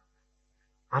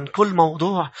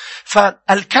موضوع.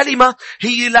 فالكلمة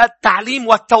هي للتعليم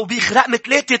والتوبيخ. رقم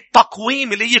 3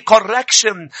 التقويم اللي هي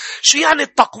correction. شو يعني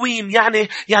التقويم؟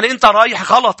 يعني انت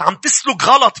رايح غلط، عم تسلك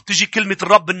غلط، بتجي كلمة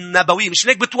الرب النبوي مش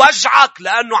هيك بتوجعك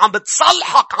لأنه عم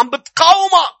بتصلحك، عم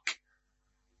بتقاومك.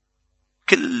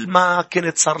 كل ما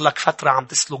كنت صار لك فترة عم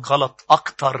تسلك غلط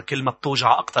أكتر، كل ما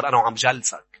بتوجع أكتر أنا وعم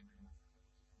جلسك.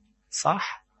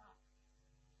 صح؟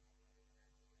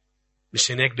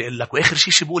 مش هناك بيقول لك. وآخر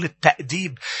شيء بيقول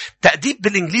التأديب. تأديب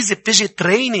بالإنجليزي بتجي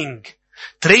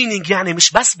training يعني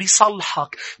مش بس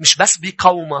بيصلحك، مش بس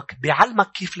بيقومك،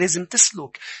 بيعلمك كيف لازم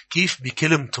تسلك، كيف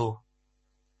بكلمته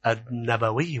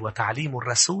النبوي وتعليمه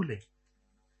الرسولي.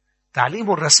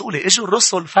 تعليمه الرسولي. اجوا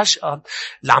الرسل فجأة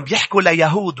اللي عم بيحكوا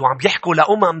ليهود وعم بيحكوا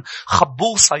لأمم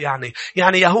خبوصة.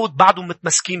 يعني يهود بعضهم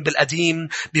متمسكين بالقديم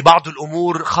ببعض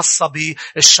الأمور خاصة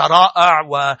بالشرائع،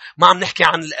 وما عم نحكي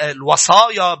عن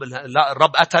الوصايا. لا،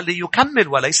 الرب أتى ليكمل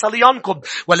وليس لينقض.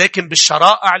 ولكن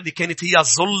بالشرائع اللي كانت هي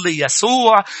ظل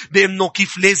يسوع، بأنه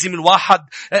كيف لازم الواحد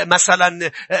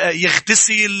مثلا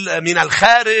يغتسل من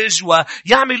الخارج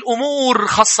ويعمل أمور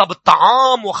خاصة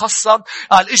بالطعام وخاصة.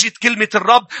 قال اجت كلمة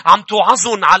الرب عم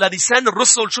توعظن على لسان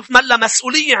الرسل. شوف ملا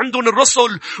مسؤولية عندهم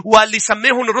الرسل واللي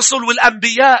سميهم الرسل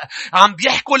والأنبياء. عم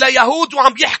بيحكوا ليهود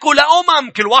وعم بيحكوا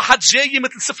لأمم. كل واحد جاي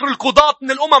مثل سفر القضاة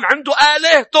من الأمم، عنده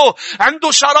آلهته،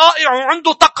 عنده شرائع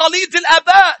وعنده تقاليد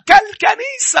الآباء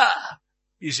كالكنيسة.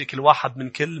 يجي كل واحد من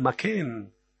كل مكان.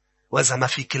 وإذا ما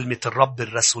في كلمة الرب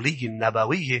الرسولية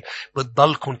النبوية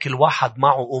بتضلكم كل واحد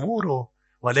معه أموره،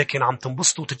 ولكن عم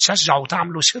تنبسطوا وتتشجعوا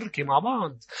وتعملوا شركة مع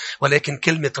بعض. ولكن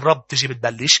كلمة الرب تجي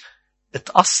بتبلش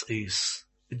تقصقص،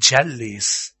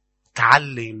 تجلس،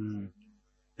 تعلم،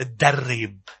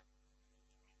 تدرب.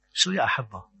 شو يا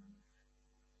أحبة؟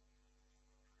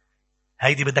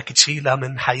 هيدي بدك تشيلها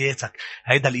من حياتك.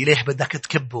 هيدا الإله بدك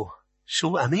تكبه.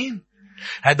 شو؟ أمين؟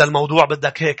 هيدا الموضوع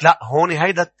بدك هيك. لا، هون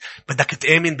هيدا بدك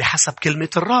تآمن بحسب كلمة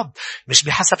الرب، مش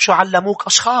بحسب شو علموك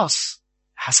أشخاص،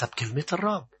 حسب كلمة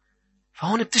الرب.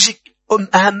 فهون بتجي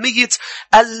أهمية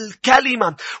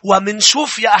الكلمة.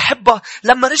 ومنشوف يا أحبة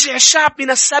لما رجع الشعب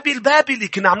من السبي البابلي،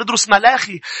 كنا عم ندرس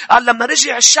ملاخي، قال لما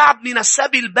رجع الشعب من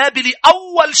السبي البابلي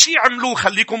أول شيء عملوه،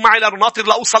 خليكم معي لناطر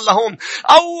لأوصل لهون،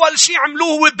 أول شيء عملوه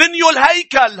هو بنيوا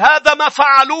الهيكل. هذا ما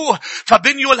فعلوه،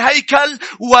 فبنيوا الهيكل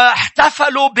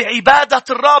واحتفلوا بعبادة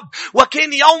الرب،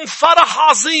 وكان يوم فرح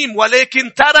عظيم.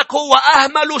 ولكن تركوا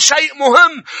وأهملوا شيء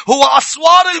مهم، هو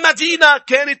أسوار المدينة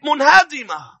كانت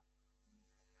منهدمة.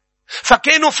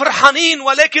 فكانوا فرحانين،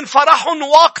 ولكن فرح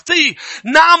وقتي.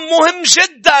 نعم، مهم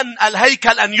جدا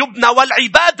الهيكل أن يبنى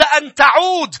والعبادة أن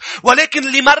تعود،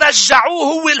 ولكن لما رجعوه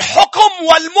هو الحكم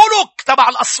والملك تبع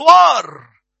الأسوار.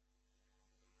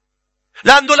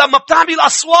 لأنه لما بتعمل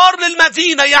أسوار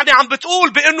للمدينة، يعني عم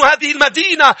بتقول بأنه هذه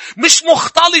المدينة مش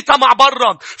مختلطة مع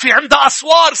برا، في عندها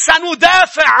أسوار،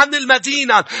 سندافع عن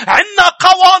المدينة، عندنا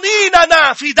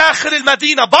قوانيننا في داخل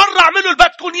المدينة، برا عملوا اللي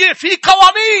بدكم إياه، في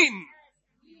قوانين.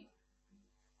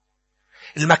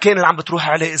 المكان اللي عم بتروح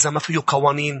عليه إذا ما فيه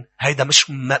قوانين، هيدا مش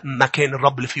مكان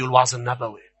الرب اللي فيه الوعظ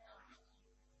النبوي.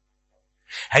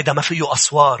 هيدا ما فيه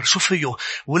أسوار. شو فيه؟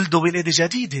 ولدوا ولادة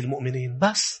جديدة المؤمنين.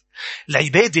 بس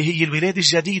العبادة هي الولادة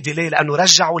الجديدة. ليه؟ لأنه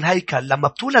رجعوا الهيكل. لما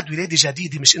بتولد ولادة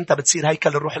جديدة، مش أنت بتصير هيكل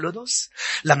الروح القدس؟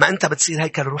 لما أنت بتصير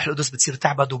هيكل الروح القدس بتصير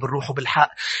تعبد بالروح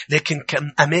وبالحق. لكن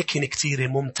أماكن كتيرة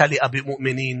ممتلئة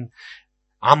بمؤمنين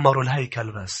عمروا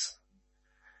الهيكل بس،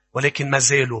 ولكن ما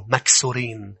زالوا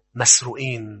مكسورين،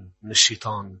 مسروقين من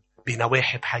الشيطان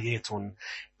بنواحي بحياتهم.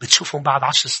 بتشوفهم بعد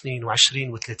 10 سنين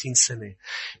و20 و30 سنة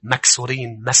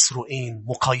مكسورين، مسروقين،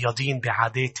 مقيدين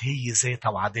بعادات هي ذاتها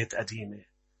وعادات قديمة.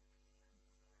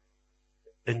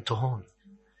 انتو هون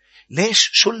ليش؟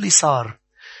 شو اللي صار؟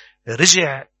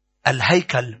 رجع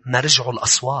الهيكل، ما رجعوا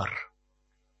الأسوار.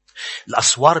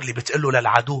 الأسوار اللي بتقله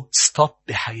للعدو ستوب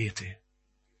بحياتي،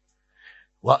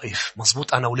 وقف.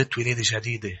 مزبوط، أنا ولدت ولادة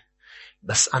جديدة،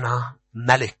 بس أنا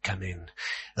ملك كمان.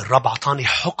 الرب عطاني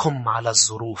حكم على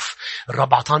الظروف،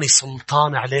 الرب عطاني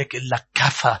سلطان عليك. إلا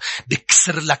كفى،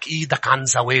 بكسر لك إيدك عن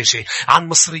زواجي، عن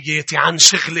مصرياتي، عن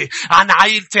شغلي، عن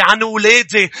عائلتي، عن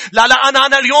ولادي. لا،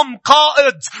 أنا اليوم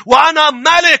قائد، وأنا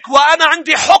ملك، وأنا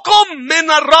عندي حكم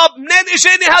من الرب. منين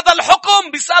إجاني هذا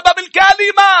الحكم؟ بسبب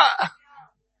الكلمة.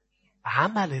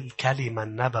 عمل الكلمة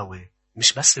النبوي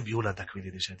مش بس بيولدك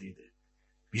ولادة جديدة،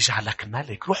 بيجعلك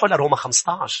ملك. روحوا لروما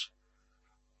 15.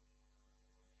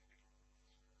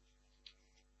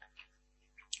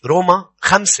 روما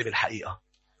 5 بالحقيقة.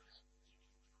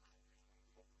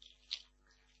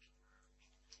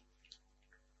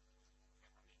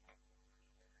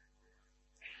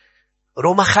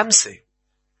 روما 5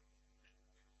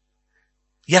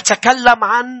 يتكلم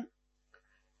عن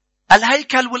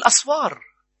الهيكل والأسوار.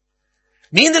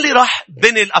 مين اللي راح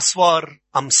بني الأسوار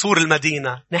أم سور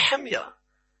المدينة؟ نحمية.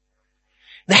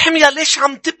 ليش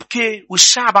عم تبكي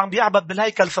والشعب عم بيعبد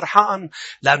بالهيكل فرحان؟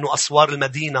 لأنه أسوار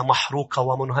المدينة محروقة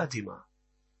ومنهدمة.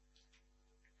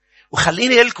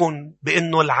 وخليني لكم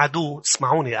بأنه العدو،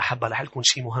 اسمعوني يا أحبة، رح لكم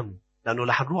شيء مهم، لأنه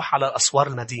رح نروح على أسوار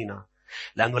المدينة.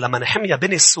 لأنه لما نحمية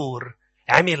بني السور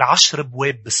عمل 10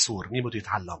 بواب بالسور. مين بده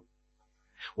يتعلم؟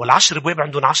 وال10 بواب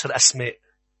عندهم 10 أسماء،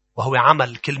 وهو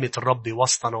عمل كلمة الرب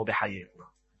وسطنا وبحياتنا.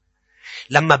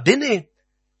 لما بني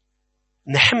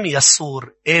نحمي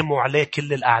السور قاموا عليه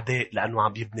كل الأعداء، لأنه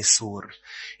عم يبني السور.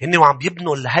 إنه عم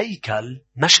يبنوا الهيكل.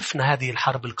 ما شفنا هذه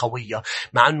الحرب القوية،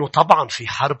 مع أنه طبعا في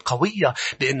حرب قوية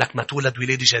بأنك ما تولد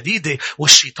ولادة جديدة،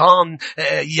 والشيطان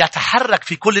يتحرك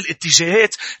في كل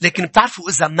الاتجاهات. لكن بتعرفوا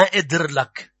إذا ما قدر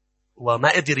لك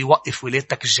وما قدر يوقف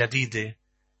ولادتك الجديدة،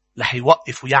 رح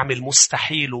يوقف ويعمل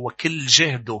مستحيل وكل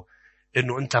جهده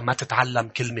إنه أنت ما تتعلم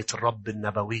كلمة الرب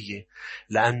النبوية،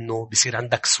 لأنه بيصير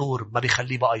عندك سور ما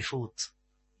بيخليه بقى يفوت.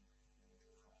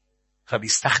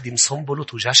 فبيستخدم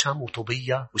سنبلط وجشم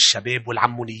وطوبية والشباب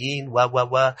والعمونيين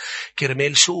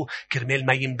كرمال شو؟ كرمال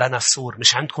ما ينبنى السور.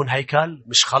 مش عندكم هيكل؟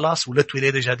 مش خلاص ولدت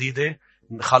ولادة جديدة؟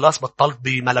 خلاص بطلت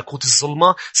بملكوت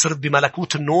الظلمة، صرت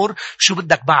بملكوت النور. شو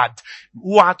بدك بعد؟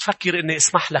 اوعى تفكر اني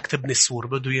اسمح لك تبني السور.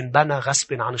 بده ينبنى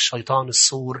غصب عن الشيطان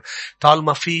السور.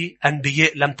 طالما في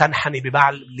انبياء لم تنحني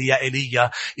ببعل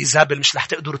ليائلية، إيزابل مش رح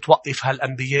تقدر توقف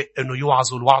هالانبياء انه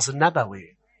يوعظوا الوعظ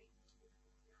النبوي.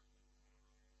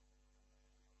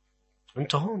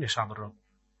 انتوا هون يا شعب الرب.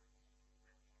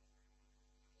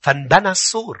 فانبنى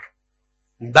السور.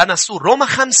 انبنى السور. روما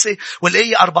 5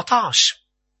 والآية 14.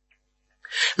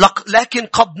 لكن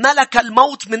قد ملك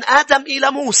الموت من آدم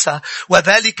إلى موسى،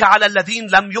 وذلك على الذين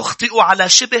لم يخطئوا على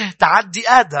شبه تعدي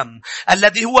آدم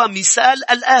الذي هو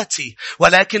مثال الآتي.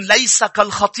 ولكن ليس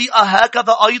كالخطيئة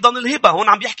هكذا أيضا الهبة. هون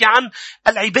عم بيحكي عن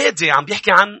العبادة، عم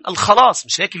بيحكي عن الخلاص،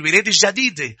 مش هيك الولادة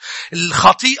الجديدة.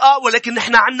 الخطيئة ولكن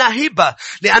نحن عنا هبة،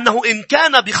 لأنه إن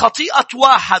كان بخطيئة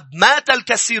واحد مات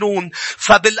الكثيرون،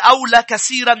 فبالأولى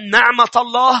كثيرا نعمة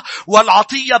الله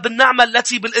والعطية بالنعمة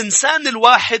التي بالإنسان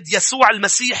الواحد يسوع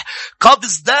المسيح قد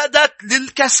ازدادت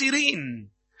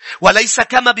للكثيرين. وليس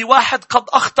كما بواحد قد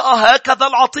أخطأ هكذا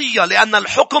العطية، لأن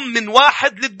الحكم من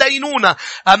واحد للدينونة،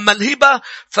 أما الهبة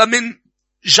فمن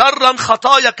جرا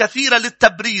خطايا كثيرة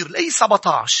للتبرير. ليس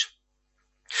 17.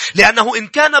 لأنه إن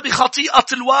كان بخطيئة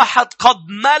الواحد قد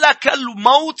ملك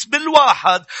الموت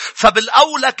بالواحد،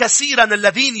 فبالأولى كثيرا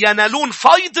الذين ينالون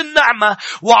فيض النعمة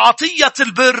وعطية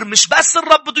البر. مش بس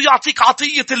الرب بده يعطيك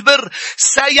عطية البر،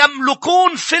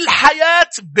 سيملكون في الحياة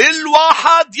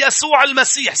بالواحد يسوع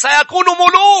المسيح. سيكونوا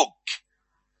ملوك.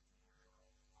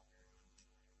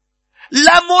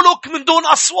 لا ملك من دون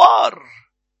أسوار،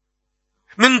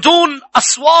 من دون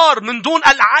أسوار، من دون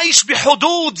العيش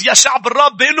بحدود يا شعب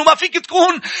الرب، بأنه ما فيك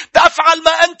تكون تفعل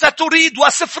ما أنت تريد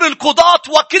وسفر القضاة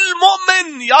وكل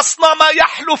مؤمن يصنع ما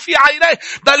يحلو في عينيه،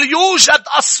 بل يوجد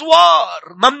أسوار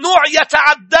ممنوع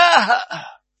يتعداها.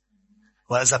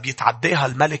 وإذا بيتعداها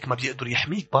الملك ما بيقدر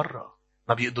يحميك برا،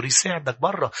 ما بيقدر يساعدك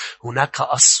برا. هناك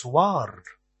أسوار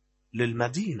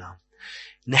للمدينة.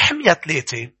 نحمية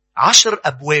 3 10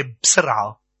 أبواب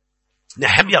بسرعة.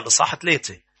 نحمية لصح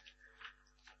 3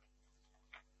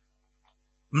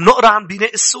 منقرأ عن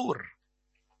بناء السور.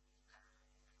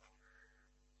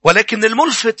 ولكن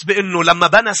الملفت بأنه لما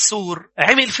بنى السور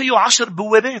عمل فيه 10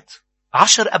 بوابات،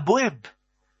 10 أبواب،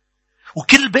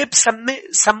 وكل باب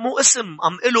سموه اسم،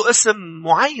 له اسم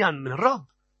معين من الرب،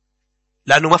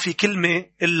 لأنه ما في كلمة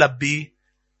إلا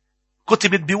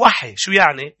كتبت بوحي. شو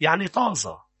يعني؟ يعني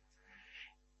طازة.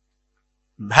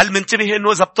 هل منتبه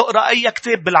أنه إذا بتقرأ أي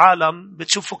كتاب بالعالم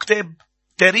بتشوفه كتاب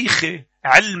تاريخي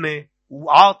علمي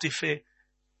وعاطفي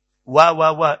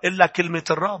إلا كلمة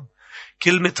الرب.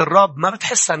 كلمة الرب ما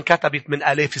بتحسها انكتبت من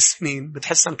آلاف السنين،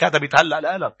 بتحسها انكتبت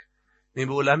هلأ لك. مين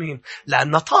بيقول أمين؟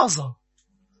 لأنها طازة،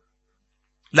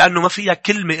 لأنه ما فيها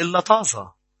كلمة إلا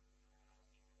طازة.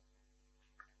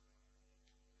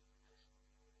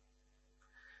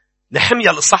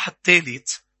 نحمية الإصحاح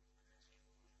 3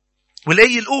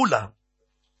 والآية الأولى.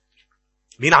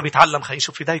 مين عم يتعلم؟ خلينا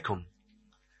نشوف ايديكم.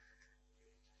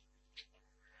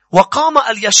 وقام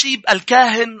اليشيب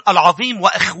الكاهن العظيم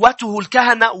وإخوته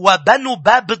الكهنة وبنوا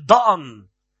باب الضأن.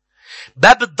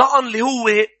 باب الضأن اللي هو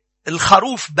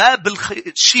الخروف، باب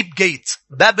الشيب جيت،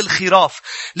 باب الخراف.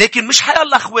 لكن مش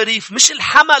حيالله خواريف، مش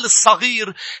الحمل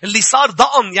الصغير اللي صار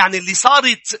ضأن، يعني اللي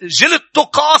صارت جلدته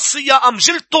قاسية أم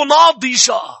جلدته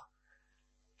ناضجة.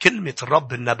 كلمة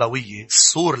الرب النبوية،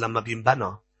 السور لما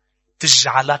بينبنى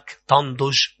تجعلك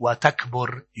تنضج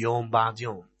وتكبر يوم بعد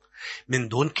يوم. من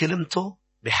دون كلمته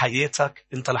بحياتك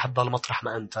انت رح تضل مطرح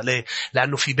ما انت. ليه؟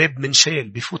 لانه في باب منشال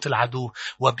بيفوت العدو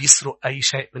وبيسرق اي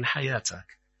شيء من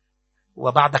حياتك،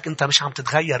 وبعدك انت مش عم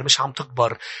تتغير، مش عم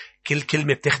تكبر. كل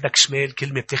كلمة بتاخدك شمال،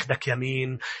 كلمة بتاخدك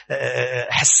يمين،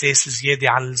 حساس زيادة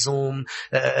عن اللزوم،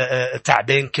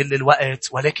 تعبان كل الوقت.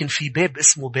 ولكن في باب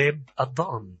اسمه باب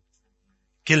الضأن.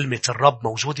 كلمة الرب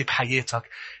موجودة بحياتك،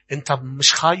 انت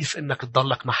مش خايف انك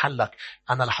تضلك محلك.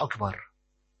 انا رح اكبر.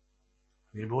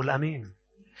 بيقول امين.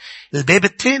 الباب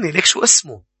الثاني ليك شو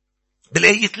اسمه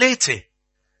بالآية 3.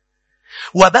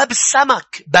 وباب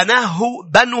السمك بناه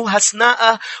بنو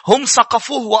هسناء، هم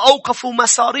سقفوه وأوقفوا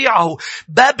مساريعه.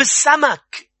 باب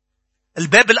السمك،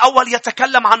 الباب الأول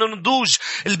يتكلم عن النضوج،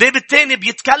 الباب الثاني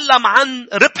بيتكلم عن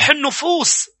ربح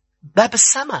النفوس. باب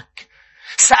السمك،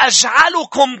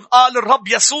 سأجعلكم قال الرب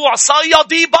يسوع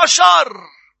صيادي بشر.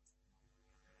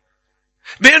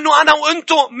 بأنه أنا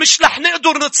وأنتو مش رح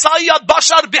نقدر نتصيد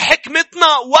بشر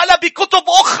بحكمتنا ولا بكتب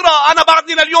أخرى. أنا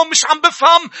بعدني لليوم مش عم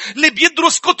بفهم اللي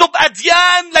بيدرس كتب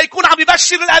أديان ليكون عم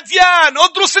يبشر الأديان.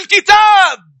 ادرس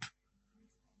الكتاب.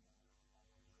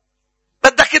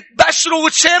 بدك تبشره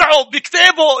وتشارعه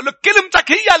بكتابه.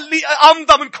 كلمتك هي اللي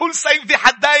أمضى من كل سيف ذي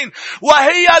حدين،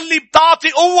 وهي اللي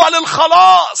بتعطي قوة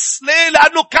للخلاص. ليه؟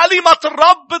 لأنه كلمة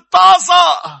الرب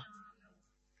الطازة.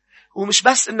 ومش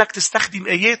بس انك تستخدم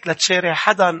ايات لتشارع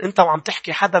حدا، انت وعم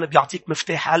تحكي حدا بيعطيك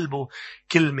مفتاح قلبه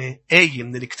كلمة آية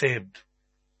من الكتاب،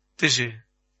 تجي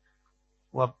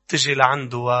وبتجي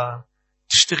لعنده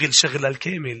وتشتغل شغلة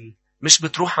الكامل. مش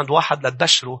بتروح عند واحد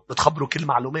لتبشره بتخبره كل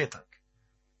معلوماتك.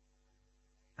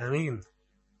 امين.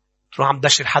 تروح عم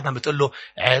تبشر حدا بتقول له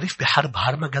عارف بحرب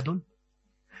هرمجدون؟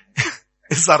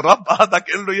 اذا الرب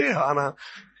قادك قل له اياها. انا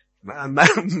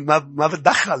ما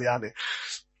بتدخل يعني.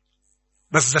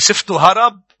 بس إذا شفته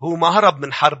هرب، هو ما هرب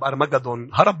من حرب أرمجدون،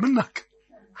 هرب منك.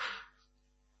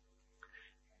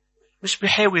 مش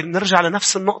بيحاول. نرجع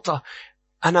لنفس النقطة.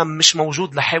 أنا مش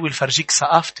موجود لحاول فرجيك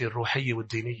ثقافتي الروحية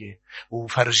والدينية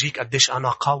وفرجيك قديش أنا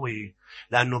قوي،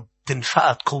 لأنه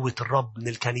بتنفقد قوة الرب من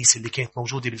الكنيسة اللي كانت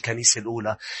موجودة بالكنيسة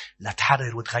الأولى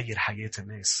لتحرر وتغير حياة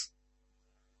الناس.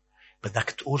 بدك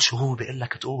تقول شو هو بيقول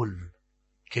لك تقول؟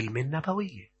 كلمة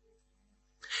نبوية.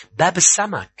 باب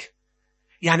السمك.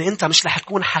 يعني أنت مش رح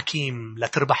تكون حكيم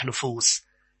لتربح نفوس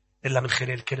إلا من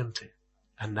خلال كلمتي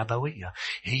النبوية.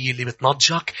 هي اللي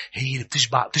بتنضجك، هي اللي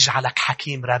بتجعلك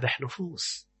حكيم رابح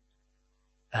نفوس.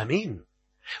 آمين.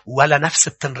 ولا نفس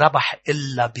بتنربح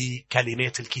إلا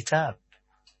بكلمات الكتاب.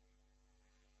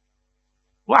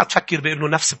 وقعد تفكر بأنه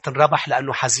نفس بتنربح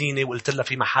لأنه حزينة وقلت لها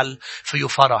في محل فيه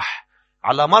فرح.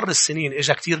 على مر السنين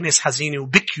إجا كتير ناس حزينة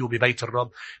وبكيوا ببيت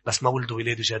الرب، بس ما ولدوا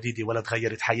ولادة جديدة ولا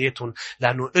تغيرت حياتهم،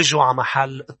 لأنه إجوا على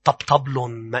محل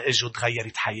طبطبلن، ما إجوا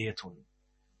تغيرت حياتهم.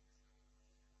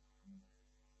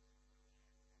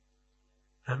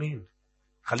 آمين.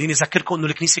 خليني أذكركم أنه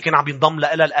الكنيسة كان عم ينضم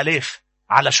لها الآلاف.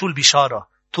 على شو البشارة؟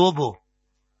 توبوا.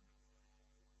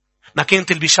 ما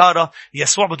كانت البشارة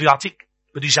يسوع بده يعطيك،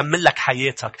 بده يجمل لك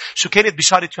حياتك. شو كانت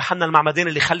بشارة يوحنا المعمدان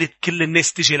اللي خلت كل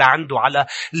الناس تجي لعنده على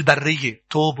البرية؟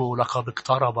 توبوا لقد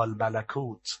اقترب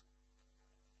الملكوت.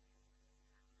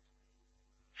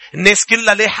 الناس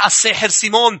كلها لاحقة الساحر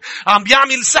سيمون عم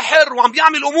بيعمل سحر وعم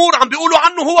بيعمل أمور عم بيقولوا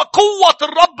عنه هو قوة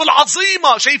الرب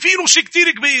العظيمة، شايفينه شيء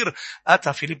كتير كبير.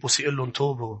 أتى فيليبوس يقول لهم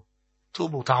توبوا،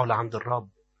 توبوا تعالوا لعند الرب.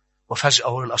 وفجأة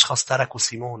هول الأشخاص تركوا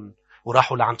سيمون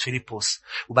وراحوا لعند فيليبوس،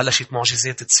 وبلشت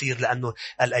معجزات تصير، لأنه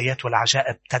الآيات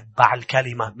والعجائب تتبع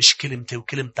الكلمة، مش كلمتي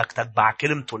وكلمتك تتبع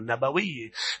كلمته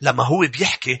النبوية. لما هو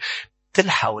بيحكي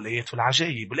تلحقوا الآيات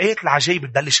والعجائب. الآيات والعجائب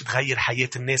بتبلش تغير حياة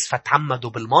الناس. فتعمدوا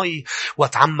بالمي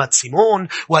وتعمد سيمون،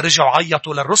 ورجعوا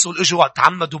عيطوا للرسل، اجوا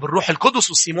تعمدوا بالروح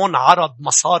القدس، وسيمون عرض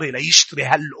مصاري ليشتري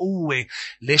هالقوة.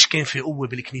 ليش كان في قوة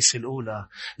بالكنيسة الأولى؟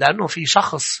 لأنه في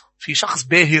شخص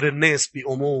باهر الناس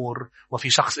بأمور، وفي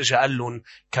شخص اجا قال لهم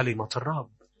كلمة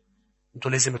الرب.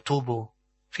 انتوا لازم تتوبوا،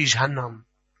 في جهنم،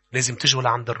 لازم تجوا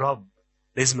لعند الرب،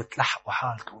 لازم تلحقوا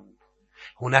حالكم.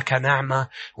 هناك نعمة،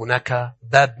 هناك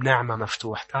باب نعمة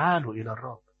مفتوح. تعالوا إلى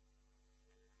الرب.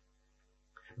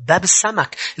 باب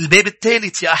السمك. الباب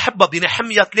الثالث يا أحبة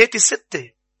بنحمية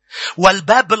 3:6.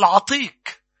 والباب العتيق.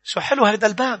 شو حلو هذا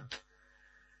الباب.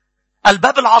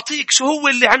 الباب العتيق. شو هو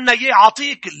اللي عنا إياه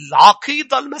عتيق؟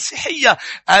 العقيدة المسيحية،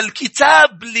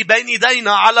 الكتاب اللي بين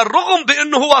يدينا، على الرغم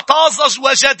بأنه هو طازج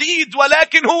وجديد،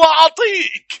 ولكن هو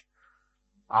عتيق.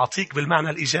 عتيق بالمعنى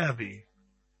الإيجابي.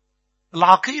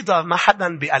 العقيدة ما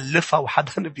حدا بيألفها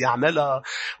وحدا بيعملها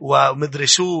ومدري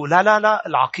شو. لا.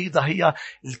 العقيدة هي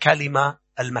الكلمة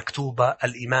المكتوبة،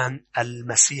 الإيمان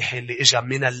المسيحي اللي إجا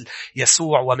من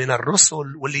يسوع ومن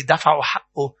الرسل، واللي دفعوا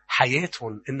حقه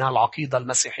حياتهم. إنها العقيدة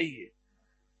المسيحية.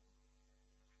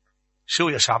 شو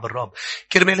يا شعب الرب؟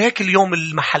 كرمال هيك اليوم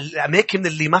الأماكن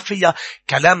اللي ما فيها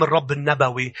كلام الرب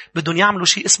النبوي بدهم يعملوا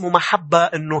شيء اسمه محبة،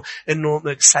 إنه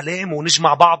سلام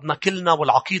ونجمع بعضنا كلنا،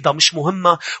 والعقيدة مش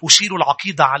مهمة، وشيلوا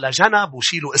العقيدة على جنب،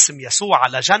 وشيلوا اسم يسوع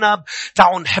على جنب.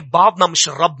 تعالوا نحب بعضنا، مش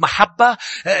الرب محبة.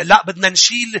 لا، بدنا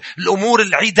نشيل الأمور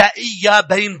العدائية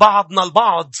بين بعضنا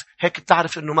البعض. هيك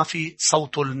بتعرف إنه ما في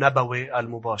صوت النبوي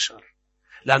المباشر،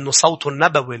 لأنه صوت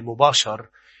النبوي المباشر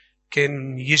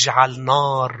كان يجعل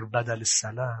نار بدل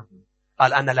السلام.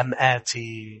 قال أنا لم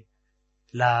آتي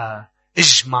لا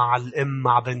اجمع الأم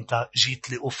مع بنتها، جيت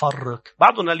لأفرق.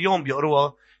 بعضنا اليوم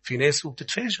بيقروها في ناس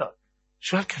وبتتفاجأ.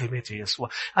 شو هالكلمات يا يسوع؟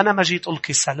 أنا ما جيت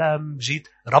ألقي سلام، جيت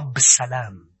رب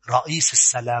السلام رئيس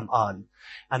السلام قال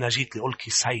أنا جيت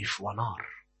لألقي سيف ونار.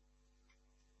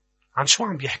 عن شو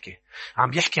عم بيحكي؟ عم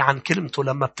بيحكي عن كلمته.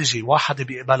 لما بتجي واحد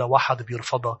بيقبلها واحد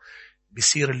بيرفضها،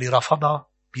 بيصير اللي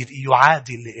رفضها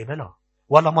يعادي اللي قبلها.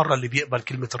 ولا مرة اللي بيقبل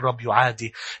كلمة الرب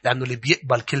يعادي، لأنه اللي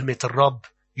بيقبل كلمة الرب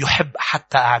يحب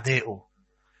حتى أعدائه.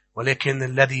 ولكن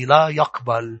الذي لا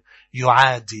يقبل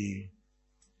يعادي،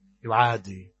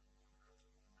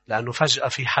 لأنه فجأة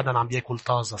في حدا عم بيأكل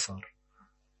طازة صار،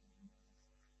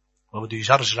 وبده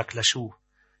يجرجرك لشو؟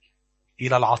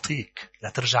 إلى العتيق،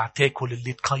 لترجع تاكل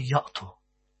اللي تقيأته.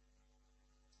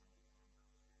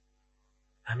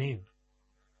 أمين.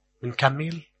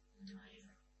 منكمل.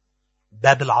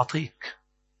 باب العتيق.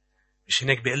 مش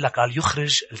هناك بيقول لك قال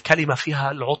يخرج الكلمة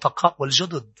فيها العتقاء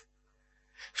والجدد،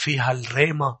 فيها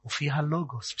الريمة وفيها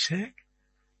اللوغوس. مش هيك؟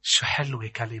 شو حلوة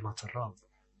كلمة الرب،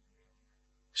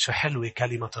 شو حلوة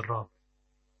كلمة الرب.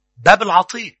 باب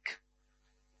العتيق.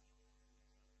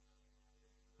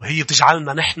 وهي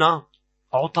بتجعلنا نحن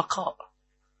عتقاء.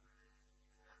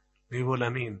 يقول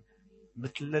أمين.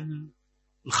 مثل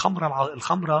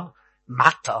الخمرة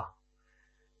معتقة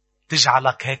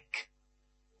تجعلك هيك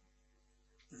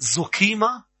ذو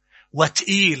قيمة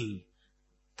وتقيل.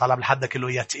 طلب لحدك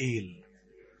له يا تقيل.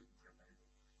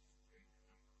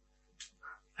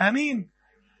 آمين.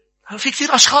 في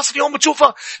كثير أشخاص اليوم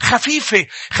بتشوفها خفيفة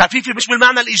مش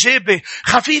بالمعنى الإيجابي،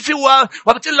 خفيفة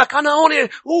وبتقول لك أنا هون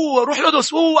روح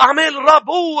القدس أعمال الرب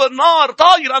النار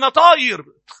طاير، أنا طاير.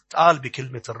 تقال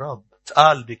بكلمة الرب،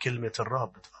 تقال بكلمة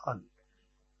الرب،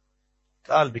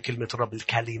 تقال بكلمة الرب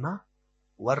الكلمة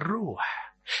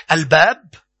والروح.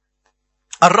 الباب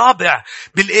الرابع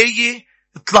بالآية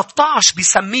 13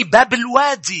 بيسميه باب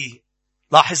الوادي.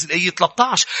 لاحظ الآية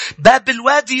 13. باب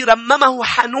الوادي رممه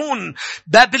حنون.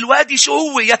 باب الوادي شو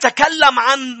هو؟ يتكلم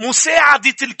عن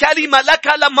مساعدة الكلمة لك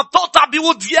لما بتقطع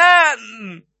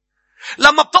بوديان،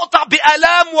 لما بتقطع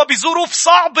بآلام وبظروف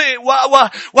صعبة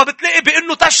وبتلاقي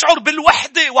بأنه تشعر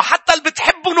بالوحدة، وحتى اللي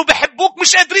بتحبهم وبحبوك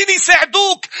مش قادرين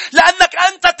يساعدوك لأنك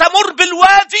أنت تمر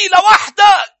بالوادي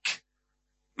لوحدك.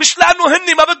 مش لأنه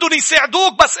هني ما بدهم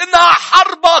يساعدوك، بس إنها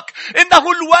حربك،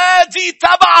 إنه الوادي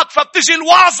تبعك. فبتجي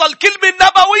الوعظة الكلمة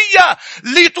النبوية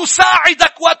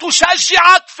لتساعدك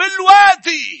وتشجعك في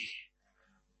الوادي.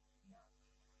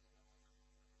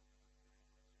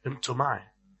 انتوا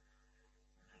معي؟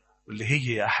 واللي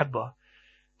هي يا أحبة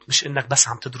مش إنك بس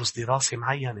عم تدرس دراسة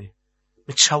معينة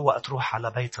متشوق تروح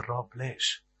على بيت الرب.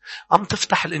 ليش؟ عم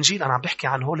تفتح الإنجيل. أنا عم بحكي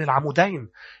عن هول العمودين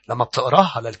لما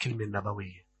بتقراها للكلمة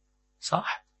النبوية،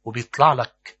 صح؟ وبيطلع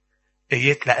لك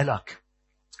آيات لإلك.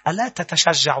 ألا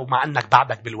تتشجع مع أنك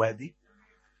بعدك بالوادي؟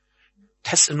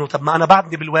 تحس إنه طب ما أنا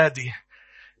بعدني بالوادي،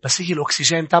 بس هي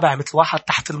الأكسجين تبعي مثل واحد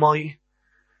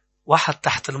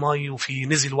تحت المي وفي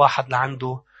نزل واحد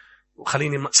لعنده،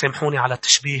 وخليني سامحوني على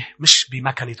التشبيه، مش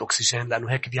بمكنة أكسجين،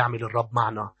 لأنه هيك بيعمل الرب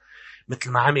معنا.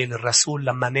 مثل ما عمل الرسول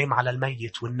لما نام على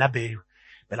الميت، والنبي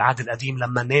بالعهد القديم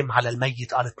لما نام على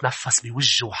الميت قال تنفس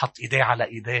بوجهه وحط إيديه على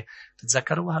إيديه.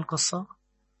 تتذكروا هالقصة؟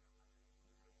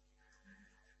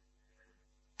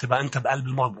 تبقى أنت بقلب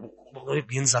الماء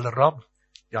بينزل الرب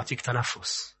يعطيك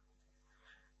تنفس.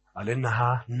 قال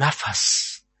إنها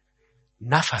نفس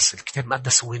الكتاب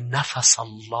المقدس هو نفس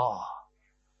الله.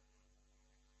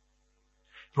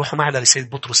 روحوا معي لرسالة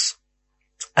بطرس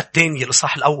الثانية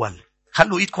الإصحاح الأول.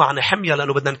 خلوا إيدكم عن حمية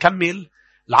لأنه بدنا نكمل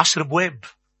 10 أبواب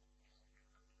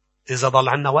إذا ضل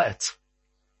عنا وقت،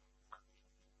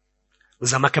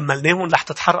 وإذا ما كملناهم رح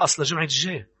تتحرقص لجمعة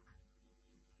الجاي.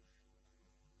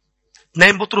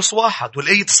 2 بطرس 1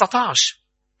 والآية 19.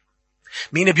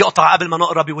 مين بيقطع قبل ما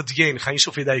نقرأ بوديان؟ خلينا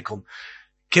نشوف إيديكم.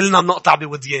 كلنا بنقطع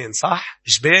بوديان، صح؟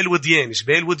 جبال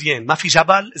وديان. ما في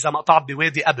جبل إذا ما قطعت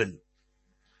بوادي قبل.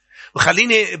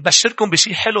 وخليني بشركم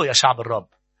بشيء حلو يا شعب الرب.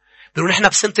 بيقولوا نحن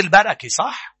بسنة البركة،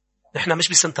 صح؟ نحن مش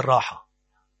بسنة الراحة.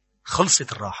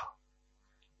 خلصت الراحة.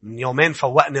 من يومين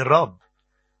فوقني الرب.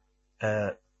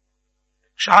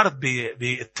 شعرت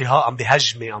باتهام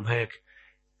بهجمة أم هيك.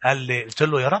 قال لي، قلت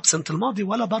له يا رب سنة الماضي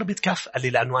ولا ضربة كف. قال لي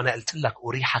لأنه أنا قلت لك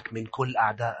أريحك من كل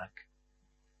أعدائك.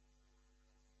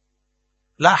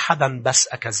 لا حدا بس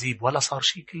أكاذيب ولا صار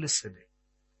شيء كل السنة.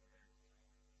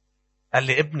 قال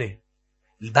لي ابني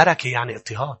البركة يعني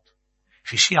اضطهاد.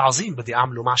 في شيء عظيم بدي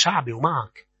أعمله مع شعبي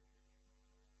ومعك.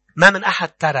 ما من أحد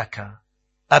ترك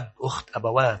أب أخت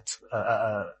أبوات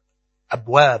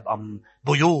أبواب أم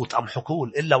بيوت أم حقول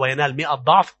إلا وينال 100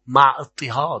 ضعف مع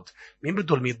اضطهاد. مين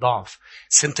بده 100 ضعف؟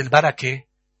 سنة البركة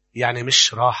يعني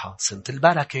مش راحة. سنة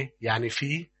البركة يعني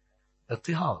في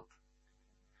اضطهاد.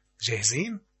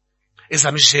 جاهزين؟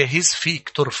 إذا مش جاهز فيك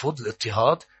ترفض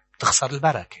الاضطهاد تخسر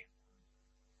البركة.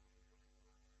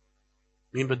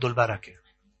 مين بده البركة؟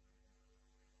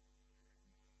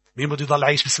 مين بده يضل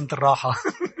عايش بسنة الراحة؟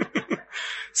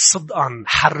 صدقا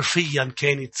حرفيا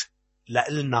كانت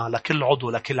لنا لكل عضو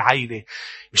لكل عائلة.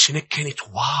 مش هيك كانت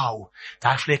واو.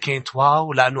 تعرف ليه كانت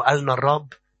واو؟ لأنه قالنا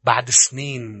الرب بعد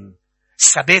سنين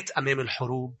ثبات أمام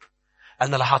الحروب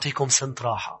قالنا رح أعطيكم سنة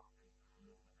راحة.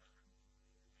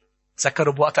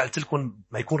 تذكروا بوقت قلت لكم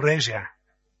ما يكون راجع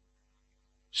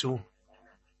شو؟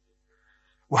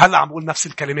 وهلأ عم بقول نفس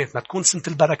الكلمات. ما تكون سنة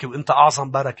البركة وانت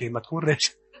أعظم بركة، ما تكون راجع.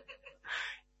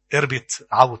 اربط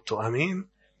عودته. أمين.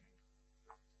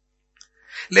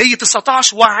 الآية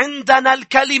 19. وعندنا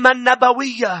الكلمة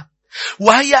النبوية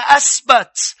وهي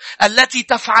أثبت التي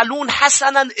تفعلون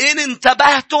حسنا إن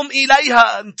انتبهتم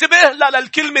إليها. انتبه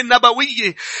للكلمة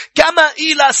النبوية. كما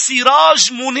إلى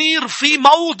سراج منير في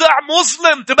موضع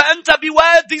مظلم. تبقى أنت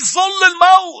بوادي ظل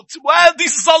الموت، وادي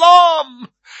الظلام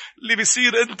اللي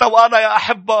بيصير أنت وأنا يا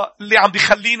أحبة، اللي عم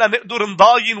بيخلينا نقدر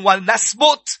نضاين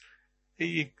ونثبت.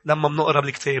 هي لما بنقرأ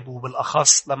بالكتاب،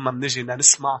 وبالأخص لما بنجي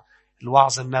نسمع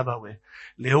الوعظ النبوي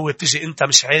اللي هو بتجي أنت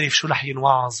مش عارف شو رح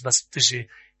ينوعظ، بس بتجي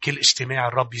كل اجتماع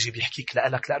الرب يجي بيحكيك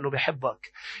لألك لأنه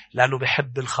بيحبك، لأنه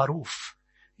بيحب الخروف.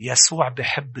 يسوع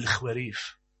بيحب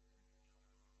الخواريف.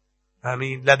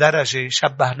 آمين. لدرجة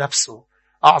شبه نفسه،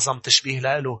 أعظم تشبيه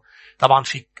له. طبعا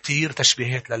في كتير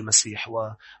تشبيهات للمسيح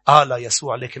وآل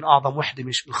يسوع، لكن أعظم وحدة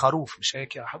مش الخروف، مش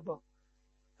هيك يا أحبة؟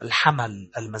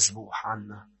 الحمل المذبوح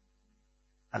عنا،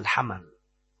 الحمل.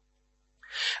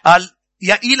 قال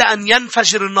إلى أن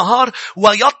ينفجر النهار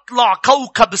ويطلع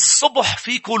كوكب الصبح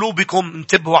في قلوبكم.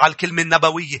 انتبهوا على الكلمة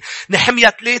النبوية. نحمية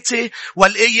 3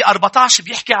 والآية 14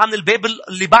 بيحكي عن الباب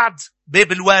اللي بعد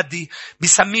باب الوادي،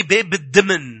 بيسميه باب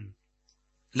الدمن.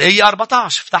 الآية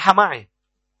 14 افتحها معي.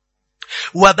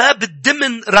 وباب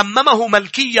الدمن رممه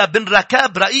ملكية بن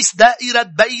ركاب رئيس دائرة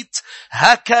بيت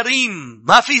هكريم.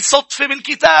 ما في صدفة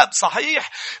بالكتاب،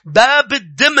 صحيح؟ باب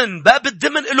الدمن. باب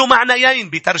الدمن له معنيين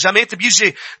بترجمات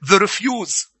بيجي the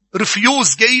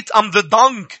refuse gate and the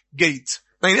dung gate.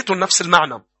 اثنيناتهم نفس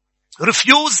المعنى.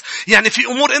 refuse يعني في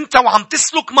أمور أنت وعم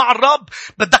تسلك مع الرب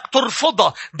بدك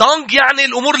ترفضها. دانج يعني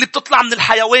الأمور اللي بتطلع من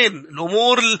الحيوان،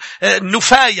 الأمور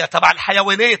النفاية تبع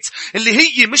الحيوانات اللي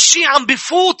هي مش شيء عم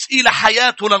بفوت إلى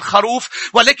حياته للخروف،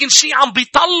 ولكن شيء عم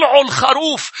بيطلعه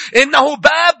الخروف. إنه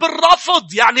باب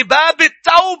الرفض، يعني باب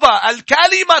التوبة.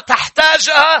 الكلمة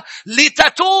تحتاجها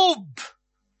لتتوب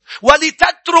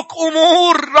ولتترك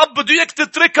أمور رب بده اياك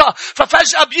تتركها.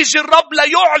 ففجأة بيجي الرب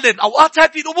ليعلن. أوقات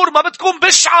هذه الأمور ما بتكون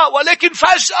بشعة، ولكن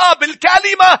فجأة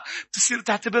بالكلمة بتصير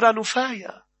تعتبرها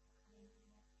نفاية.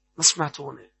 ما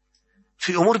سمعتوني؟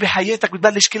 في أمور بحياتك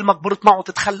بتبلش كل ما كبرت معه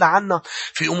تتخلى عنها.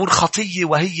 في أمور خطية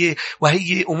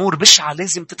وهي أمور بشعة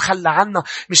لازم تتخلى عنها.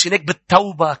 مش هناك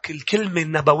بتتوبك. الكلمة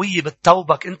النبوية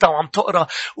بتتوبك. أنت وعم تقرأ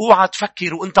اوعى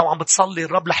تفكر وأنت وعم بتصلي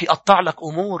الرب رح يقطع لك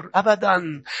أمور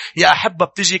أبدا. يا أحبة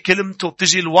بتجي كلمته،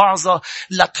 بتجي الوعظة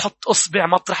لا تحط أصبع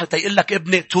مطرح تيقول لك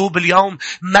ابني توب اليوم،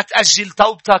 ما تأجل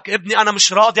توبتك. ابني أنا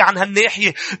مش راضي عن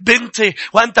هالناحية. بنتي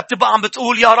وأنت بتبقى عم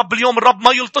بتقول يا رب اليوم الرب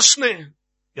ما يلطشني.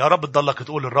 يا رب تضلك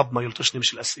تقول الرب ما يلطشني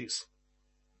مش الأسيس.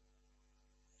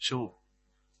 شو؟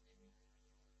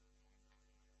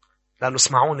 لأنه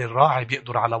اسمعوني، الراعي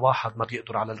بيقدر على واحد، ما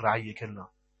بيقدر على الرعية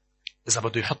كلها. إذا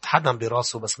بده يحط حدا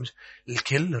براسه بس مش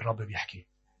الكل. الرب بيحكي.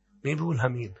 مين بيقولها؟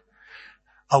 مين؟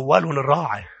 أولهم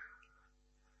الراعي،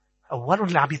 أولهم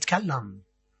اللي عم يتكلم،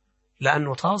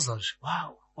 لأنه طازج.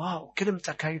 واو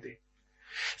كلمتك هيدي.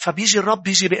 فبيجي الرب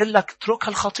بيجي بيقول لك اترك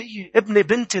هالخطية. ابني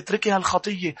بنتي اتركي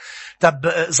هالخطية. طب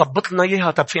زبط لنا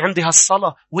اياها. طب في عندي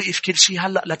هالصلاة. وقف كل شيء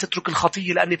هلأ لا تترك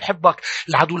الخطية لأني بحبك.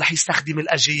 العدو رح يستخدم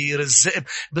الأجير، الذئب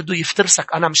بده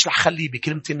يفترسك. أنا مش رح خليه.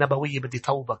 بكلمتي النبوية بدي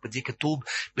توبك، بديك تتوب،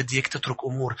 بديك تترك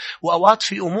أمور. وأوقات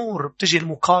في أمور بتجي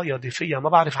المقايضة فيها. ما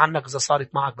بعرف عنك إذا صارت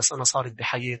معك، بس أنا صارت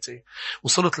بحياتي.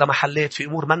 وصلت لمحلات في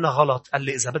أمور منا غلط. قال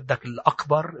لي إذا بدك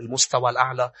الأكبر، المستوى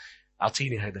الأعلى،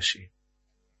 أعطيني هذا الشيء.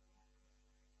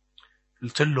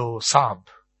 قلت له صعب.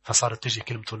 فصارت تجي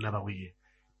كلمته النبوية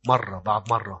مرة بعد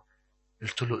مرة.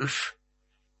 قلت له اف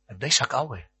قديشك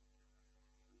قوي.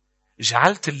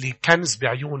 جعلت اللي كنز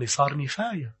بعيوني صار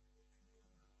نفاية.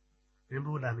 مين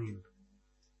بقول امين؟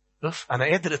 اف انا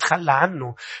قادر اتخلى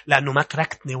عنه لانه ما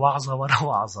تركتني وعظة ورا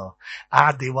وعظة،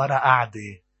 قعدة ورا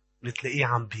قعدة. بتلاقيه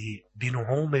عم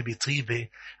بنعومة بطيبة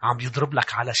عم بيضرب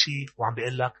لك على شيء وعم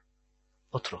بيقول لك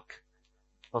اترك.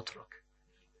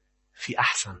 في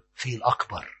أحسن، في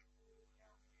الأكبر.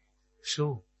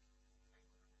 شو؟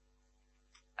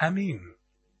 أمين.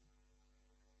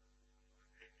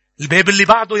 الباب اللي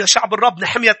بعده يا شعب الرب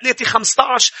نحمية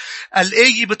 3:15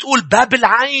 الآية بتقول باب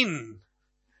العين.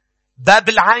 باب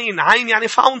العين، عين يعني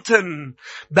فاونتن.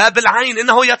 باب العين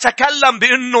إنه يتكلم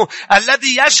بأنه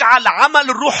الذي يجعل عمل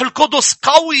الروح القدس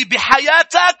قوي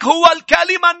بحياتك هو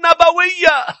الكلمة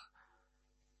النبوية.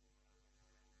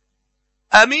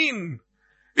 أمين.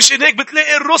 مش هيك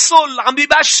بتلاقي الرسل عم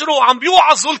بيبشروا، عم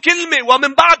بيوعظوا الكلمة،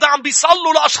 ومن بعدها عم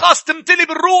بيصلوا لأشخاص تمتلي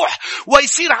بالروح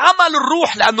ويصير عمل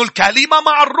الروح، لأنه الكلمة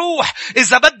مع الروح.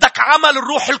 إذا بدك عمل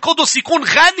الروح القدس يكون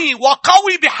غني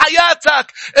وقوي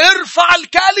بحياتك، ارفع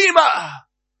الكلمة.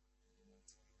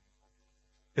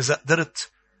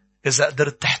 إذا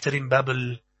قدرت تحترم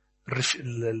باب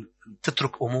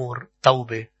تترك أمور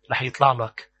توبة، رح يطلع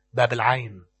لك باب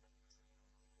العين.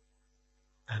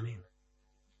 آمين.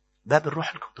 باب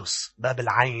الروح القدس، باب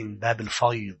العين، باب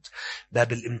الفيض،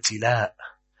 باب الامتلاء.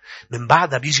 من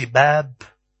بعدها بيجي باب،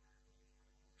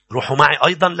 روحوا معي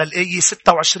أيضا للآية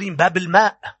 26، باب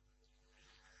الماء.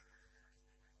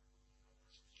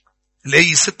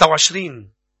 الآية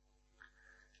 26.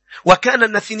 وكان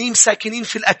النثنيم ساكنين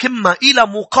في الأكمة إلى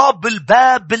مقابل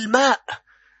باب الماء.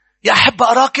 يا أحب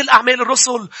أرى كل أعمال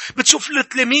الرسل. بتشوف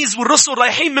التلاميذ والرسل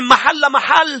رايحين من محل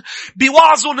لمحل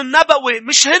بيوعظوا النبوي.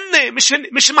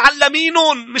 مش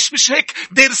معلمينهم، مش هيك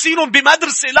دارسينهم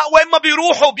بمدرسة. لا، وين ما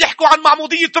بيروحوا بيحكوا عن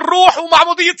معمودية الروح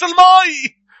ومعمودية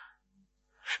الماء.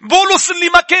 بولس اللي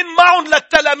ما كان معهم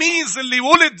للتلاميذ، اللي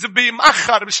ولد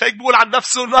بمأخر، مش هيك بقول عن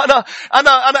نفسه انه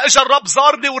انا اجى الرب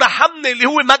زارني ورحمني، اللي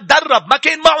هو ما تدرب، ما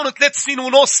كان معهم 3 سنين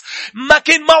ونص، ما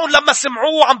كان معهم لما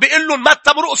سمعوه عم بيقول لهم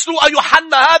متى مرقس لوقا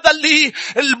يوحنا، هذا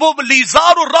اللي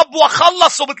زاروا الرب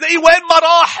وخلصوا. بتلاقيه وين ما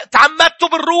راح تعمدتوا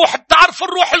بالروح. بتعرفوا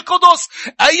الروح القدس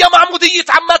اي معمودية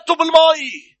تعمدتوا بالماء.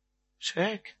 مش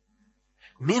هيك؟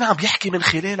 مين عم بيحكي من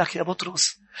خلالك يا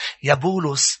بطرس يا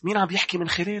بولس؟ مين عم بيحكي من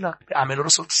خلالك؟ بأعمال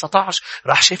الرسل 19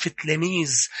 راح شاف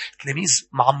تلاميذ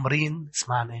معمرين.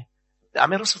 اسمعني،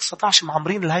 بأعمال الرسل 19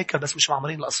 معمرين الهيكل بس مش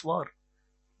معمرين الأسوار.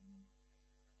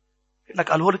 يقول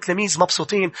لك قال هول التلاميذ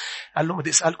مبسوطين. قال لهم بدي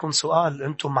أسألكم سؤال،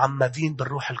 أنتم معمدين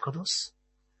بالروح القدس؟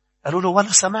 قالوا له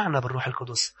ولا سمعنا بالروح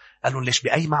القدس. قالوا ليش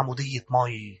بأي معمودية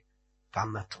ماء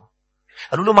تعمدتوا؟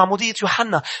 قالوا له معمودية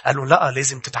يوحنا. قالوا لا،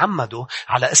 لازم تتعمدوا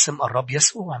على اسم الرب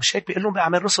يسوع. مش هيك بيقول لهم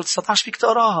بأعمال الرسل 19 فيك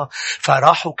تقراها؟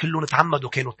 فراحوا كلهم تتعمدوا،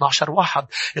 كانوا 12 واحد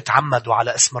اتعمدوا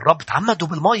على اسم الرب، اتعمدوا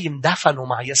بالماء، اندفنوا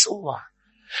مع يسوع.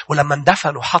 ولما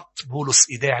اندفنوا حط بولس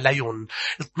ايديه عليهم،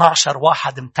 12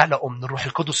 واحد امتلأوا من الروح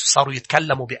القدس وصاروا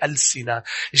يتكلموا بألسنة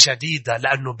جديدة،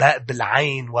 لأنه باء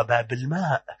بالعين وباء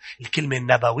بالماء. الكلمة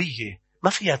النبوية ما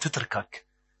فيها تتركك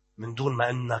من دون ما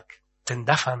انك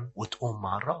تندفن وتقوم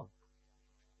مع الرب.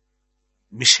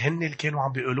 مش هن اللي كانوا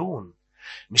عم بيقولون،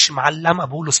 مش معلمة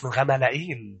بولس من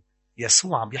غملائيل،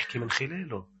 يسوع عم بيحكي من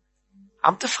خلاله.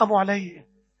 عم تفهموا علي؟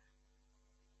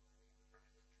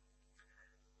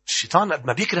 الشيطان قد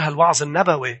ما بيكره الوعظ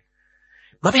النبوي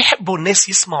ما بيحبوا الناس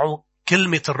يسمعوا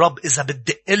كلمة الرب إذا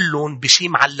بدق لهم بشي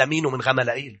معلمينه من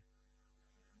غملائيل.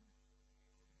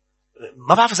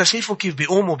 ما بعرف إذا شايفوا كيف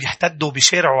بيقوموا بيحتدوا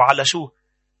بيشارعوا على شو،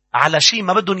 على شي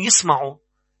ما بدهم يسمعوا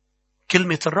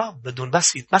كلمة الرب، بدهم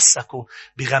بس يتمسكوا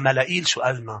بغملائيل شو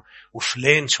قالنا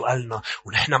وفلان شو قالنا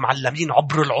ونحن معلمين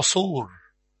عبر العصور.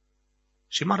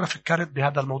 شي مرة فكرت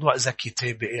بهذا الموضوع، إذا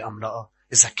كتابي إيه أم لا،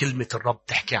 إذا كلمة الرب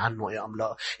تحكي عنه إيه أم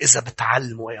لا، إذا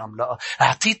بتعلمه إيه أم لا.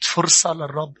 أعطيت فرصة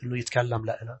للرب إنه يتكلم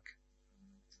لك.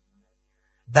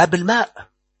 باب الماء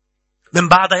من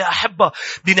بعدها يا أحبة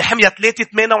بنحمية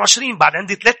 3:28 بعد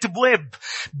عندي 3 أبواب.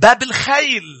 باب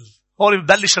الخيل، هون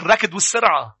ببلش الركض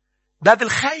والسرعة. باب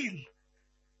الخيل.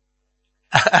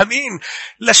 أمين.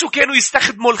 لشو كانوا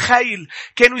يستخدموا الخيل؟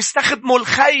 كانوا يستخدموا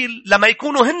الخيل لما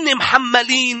يكونوا هن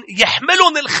محملين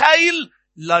يحملون الخيل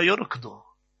لا يركضوا.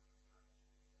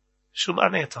 شو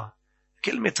معناتها؟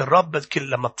 كلمة الرب كل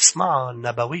لما بتسمعها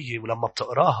النبوية ولما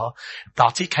بتقراها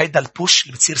بتعطيك هيدا البوش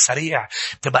اللي بتصير سريع.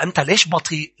 تبقى أنت ليش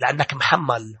بطيء؟ لأنك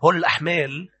محمل. هول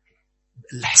الأحمال،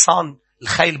 الحصان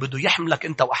الخيل بده يحملك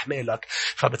أنت وأحمالك،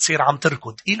 فبتصير عم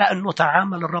تركض. إلى أنه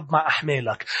تعامل الرب مع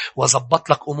أحمالك وزبط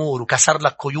لك أمور وكسر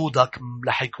لك قيودك،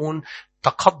 رح يكون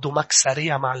تقدمك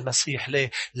سريع مع المسيح.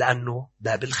 ليه؟ لأنه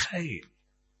باب الخيل.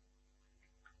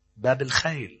 باب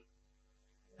الخيل.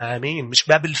 آمين. مش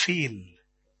باب الفيل.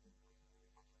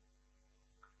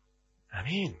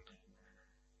 آمين.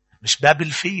 مش باب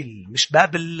الفيل، مش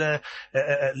باب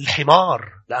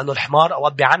الحمار، لأنه الحمار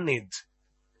أوقات بيعند.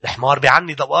 الحمار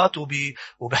بيعند أوقات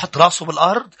وبيحط راسه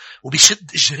بالأرض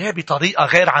وبيشد إجراه بطريقة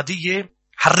غير عادية.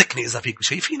 حركني إذا فيك.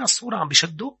 شايفين الصورة عم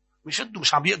بيشدوا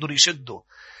مش عم بيقدروا يشدوا.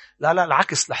 لا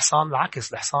العكس.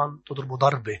 الحصان تضربه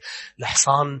ضربة.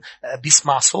 الحصان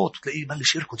بيسمع صوت وتلاقيه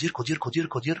بلش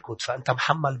يركض. فأنت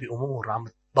محمل بأمور عم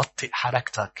تبطئ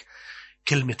حركتك.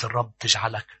 كلمة الرب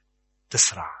تجعلك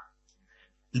تسرع.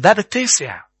 الباب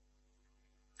التاسع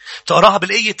تقراها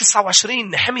بالآية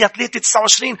 29، نحمية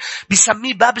 3:29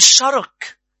 بيسميه باب الشرق.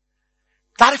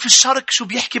 تعرف الشرق شو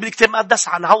بيحكي بالكتاب المقدس؟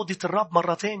 عن عودة الرب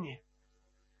مرة تانية.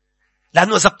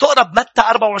 لأنه إذا بتقرأ بمتى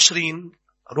 24،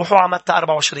 روحوا على متى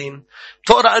 24،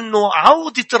 بتقرأ أنه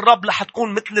عودة الرب رح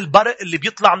تكون مثل البرق اللي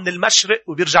بيطلع من المشرق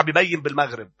وبيرجع بيبين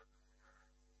بالمغرب.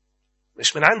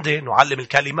 مش من عندي نعلم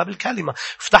الكلمة بالكلمة.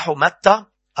 افتحوا متى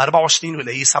 24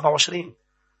 والآية 27.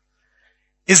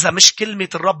 إذا مش كلمة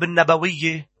الرب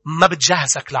النبوية ما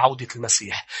بتجهزك لعودة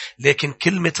المسيح، لكن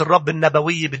كلمة الرب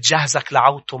النبوية بتجهزك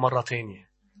لعودته مرة تانية.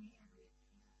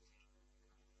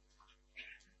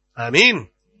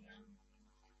 آمين.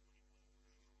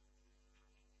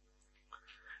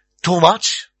 تو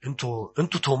ماتش. انتو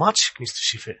تو ماتش. كنيسة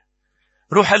الشفاء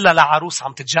روح إلا لعروس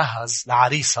عم تتجهز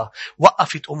لعريسة،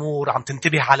 وقفت أمور عم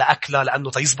تنتبه على أكلها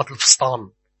لأنه تيزبط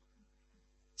الفستان.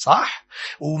 صح؟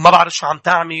 وما بعرف شو عم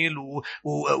تعمل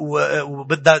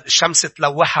وبدها الشمس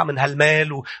تلوحها من هالميل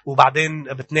وبعدين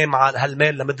بتنام على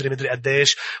هالميل لمدري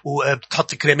قديش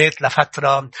وبتحط كريمات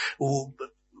لفترة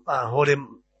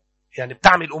هول يعني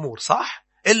بتعمل أمور صح؟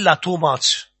 إلا تو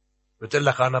ماتش بتقول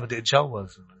لك أنا بدي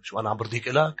أتجوز. شو أنا عم برضيك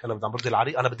إلك؟ أنا عم برضي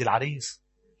العريس. أنا بدي العريس.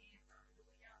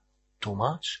 تو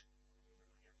ماتش.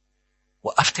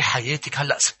 وقفتي حياتك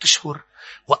هلأ 6 أشهر.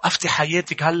 وقفتي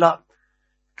حياتك هلأ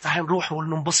تعال نروح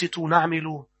وننبسط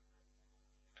ونعمل.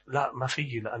 لا ما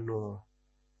فيي لأنه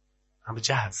عم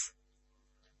بتجهز.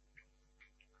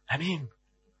 أمين.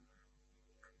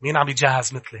 مين عم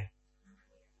يتجهز مثلي؟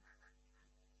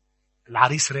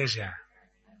 العريس راجع.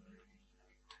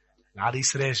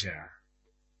 العريس راجع.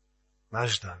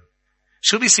 مجدا.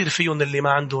 شو بيصير فيهم اللي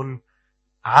ما عندهم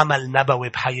عمل نبوي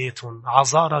بحياتهم؟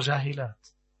 عذارى جاهلات.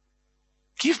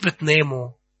 كيف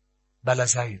بتناموا بلا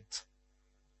زيت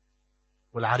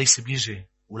والعريس بيجي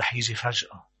ورح يجي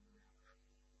فجأة؟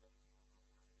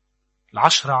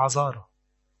 10 عذارى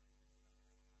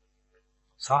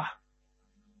صح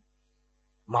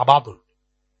مع بعضهم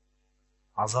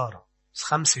عذارى، بس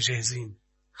 5 جاهزين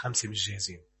 5 مش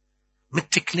جاهزين.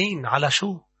 متكلين على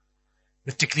شو؟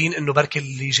 متكلين انه بركي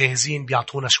اللي جاهزين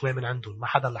بيعطونا شوي من عندهم. ما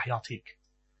حدا رح يعطيك.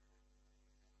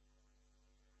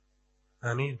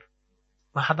 امين.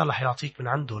 ما حدا رح يعطيك من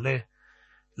عنده. ليه؟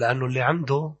 لانه اللي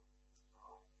عنده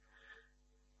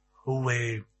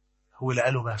هو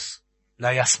لقاله بس.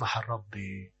 لا يسمح الرب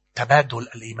بتبادل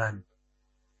الإيمان.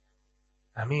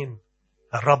 أمين.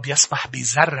 الرب يسمح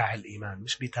بزرع الإيمان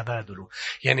مش بتبادله.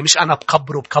 يعني مش أنا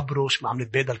بكبره مش عم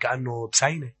نتبادل كأنه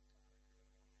بسينة.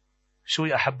 شو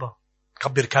يا أحبة؟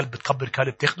 تكبر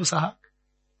كلب تاخده سهك؟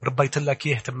 ربيت لك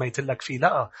إيه تميت لك فيه؟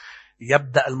 لا.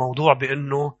 يبدأ الموضوع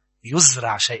بأنه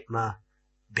يزرع شيء ما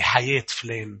بحياة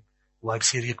فلان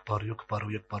ويصير يكبر.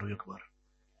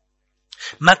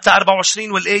 متى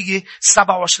 24 والآية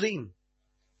 27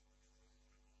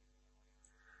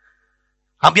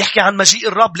 عم بيحكي عن مجيء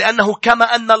الرب. لأنه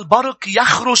كما أن البرق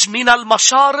يخرج من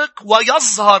المشارق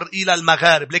ويظهر إلى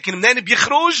المغارب. لكن منين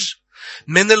بيخرج؟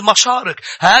 من المشارق.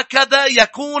 هكذا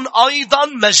يكون أيضا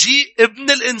مجيء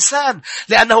ابن الإنسان.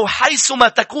 لأنه حيثما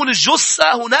تكون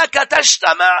الجثة هناك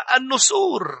تجتمع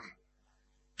النسور.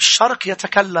 الشرق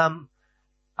يتكلم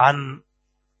عن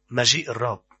مجيء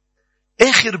الرب.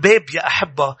 آخر باب يا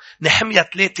أحبة نحمية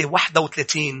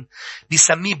 3:31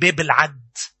 بيسميه باب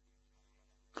العد.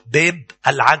 باب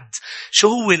العد. شو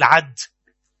هو العد؟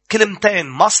 كلمتين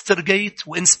ماستر جيت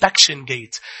وإنسبكشن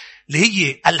جيت اللي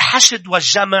هي الحشد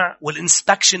والجمع.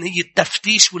 والإنسبكشن هي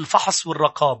التفتيش والفحص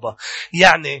والرقابة.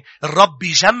 يعني الرب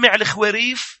يجمع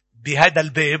الخواريف بهذا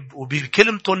الباب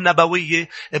وبكلمته النبوية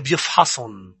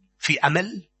بيفحصهم. في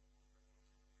أمل،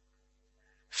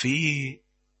 في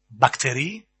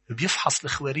بكتيري، بيفحص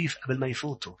الخواريف قبل ما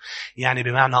يفوتوا. يعني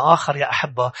بمعنى آخر يا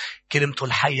أحبة كلمته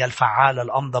الحية الفعالة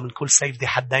الأمضى من كل سيف ذي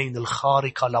حدين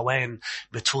الخارقة لوين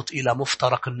بتفوت إلى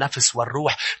مفترق النفس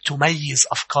والروح تميز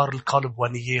أفكار القلب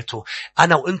ونياته.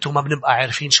 أنا وإنتم ما بنبقى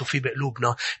عارفين شو في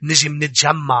بقلوبنا. نجي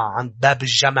منتجمع عند باب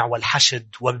الجمع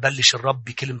والحشد وببلش الرب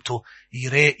بكلمته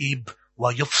يراقب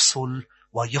ويفصل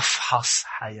ويفحص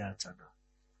حياتنا.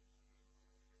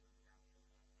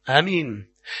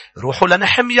 آمين. روحوا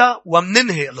لنحمية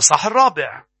ومننهي الإصحاح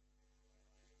 4.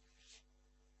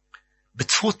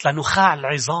 بتفوت لنخاع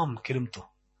العظام كلمته.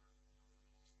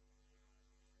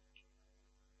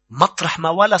 مطرح ما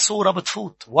ولا صورة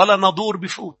بتفوت ولا نضور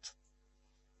بفوت.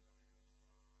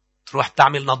 تروح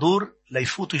تعمل نضور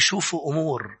ليفوتوا يشوفوا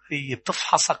أمور. هي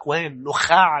بتفحصك وين؟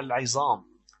 نخاع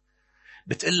العظام.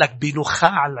 بتقلك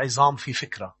بنخاع العظام في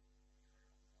فكرة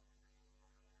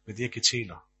بديك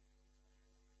تشيلها.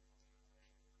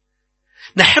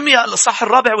 نحمية الإصحاح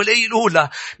 4 والآية الأولى.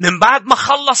 من بعد ما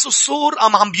خلصوا السور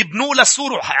عم بيبنوا له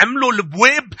سور وعملوا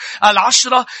البواب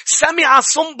 10. سمع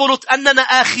سنبلط أننا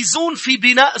آخذون في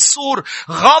بناء السور.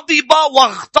 غضب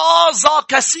واغتاظ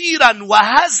كثيرا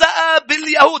وهزأ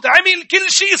باليهود. عمل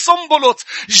كل شيء سنبلط.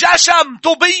 جشم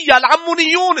طوبية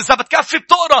العمونيون إذا بتكفي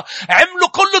بتقرأ عملوا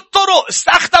كل الطرق.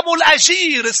 استخدموا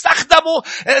الأجير، استخدموا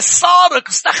السارق،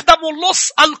 استخدموا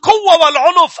اللص، القوة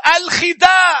والعنف،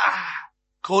 الخداع،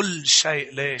 كل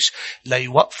شيء. ليش؟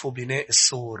 ليوقفوا بناء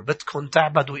السور. بدكم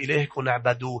تعبدوا إلهكم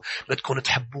اعبدوه، بدكم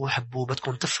تحبوه حبوه،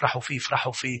 بدكم تفرحوا فيه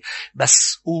فرحوا فيه،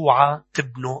 بس اوعى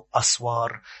تبنوا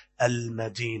أسوار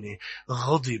المدينة.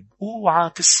 غضب. اوعى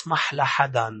تسمح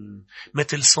لحدا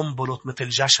مثل سنبلط مثل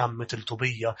جشم مثل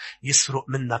طوبية يسرق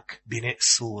منك بناء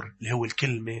السور اللي هو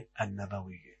الكلمة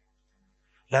النبوية.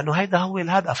 لأنه هيدا هو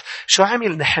الهدف. شو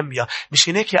عمل نحمية؟ مش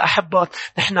هناك يا أحبة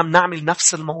نحن بنعمل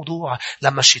نفس الموضوع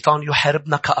لما الشيطان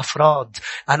يحاربنا كأفراد.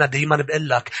 أنا دايما بقول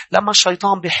لك لما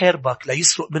الشيطان بيحاربك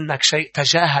ليسرق منك شيء،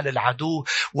 تجاهل العدو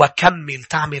وكمل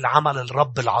تعمل عمل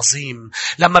الرب العظيم.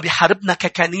 لما بيحاربنا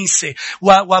ككنيسة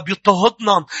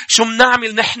وبيضطهدنا، شو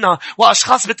بنعمل نحن؟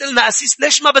 وأشخاص بتقلنا أسيس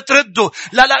ليش ما بتردوا؟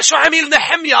 لا شو عمل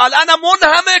نحمية؟ قال أنا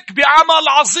منهمك بعمل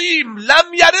عظيم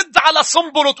لم يرد على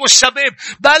سنبلط والشباب،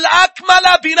 بل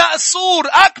أكمل بناء السور،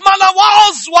 أكمل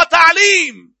وعظ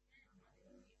وتعليم.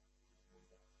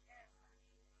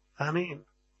 آمين.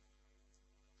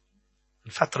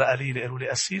 الفترة قليلة قالوا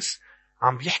لي أسيس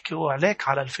عم بيحكوا عليك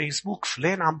على الفيسبوك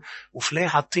فلان وفلان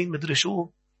حاطين مدري شو،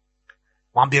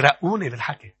 وعم بيرقوني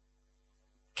بالحكي.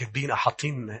 كاتبين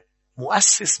حاطين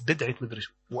مؤسس بدعة مدري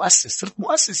شو. مؤسس، صرت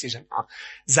مؤسس يا جماعة.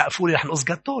 زقفولي رح نقص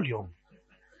جاتو اليوم.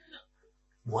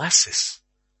 مؤسس.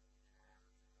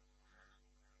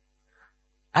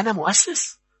 أنا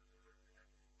مؤسس؟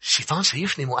 الشيطان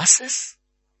شايفني مؤسس؟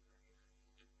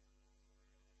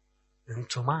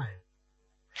 أنتوا معي.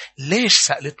 ليش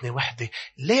سألتني وحدة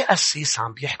ليه أسيس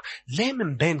عم بيحكي؟ ليه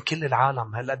من بين كل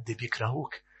العالم هالقد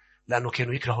بيكرهوك؟ لأنه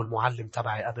كانوا يكرهوا المعلم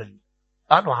تبعي قبل.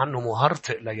 قالوا عنه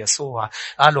مهرطق ليسوع،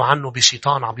 قالوا عنه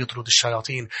بشيطان عم يطرد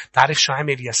الشياطين. تعرف شو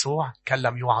عمل يسوع؟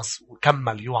 كلم يوعظ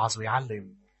وكمل يوعظ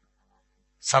ويعلم.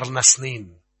 صار لنا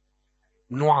سنين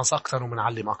نوعظ أكتر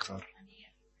ومنعلم أكتر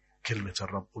كلمة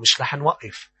الرب، ومش رح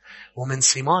نوقف. ومن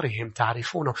ثمارهم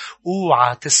تعرفونه.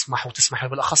 اوعى تسمح وتسمح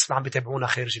بالأخص اللي عم بيتابعونا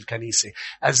خارج الكنيسة.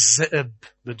 الذئب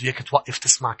بده اياك توقف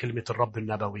تسمع كلمة الرب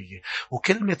النبوية.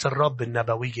 وكلمة الرب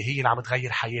النبوية هي اللي عم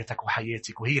تغير حياتك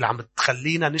وحياتك، وهي اللي عم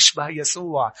تخلينا نشبه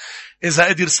يسوع. إذا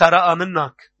قدر سرقها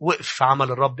منك وقف في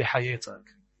عمل الرب بحياتك.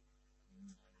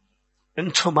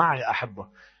 انتوا معي أحبة.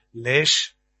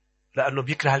 ليش؟ لأنه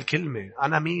بيكره الكلمة.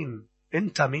 أنا مين؟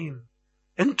 أنت مين؟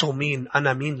 أنتوا مين؟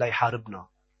 أنا مين ليحاربنا؟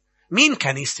 مين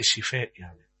كنيسة الشفاء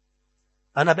يعني؟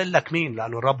 أنا بقول لك مين،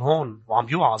 لأنه الرب هون وعم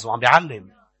بيوعظ وعم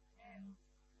بيعلم.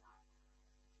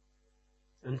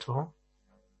 أنتوا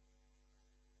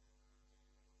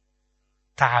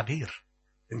تعابير.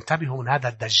 انتبهوا من هذا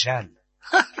الدجال.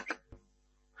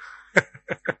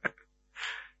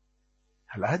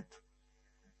 هالقد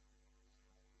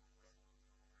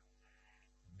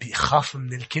بيخاف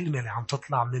من الكلمة اللي عم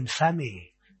تطلع من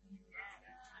فمي،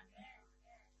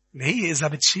 اللي هي إذا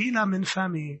بتشيلها من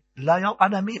فمي لا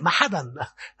أنا مين؟ ما حدا.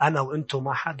 أنا وإنتوا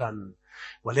ما حدا.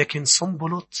 ولكن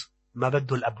سنبلط ما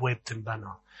بده الأبواب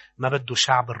تنبنى، ما بده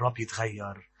شعب الرب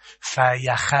يتغير،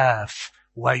 فيخاف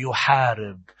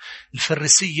ويحارب.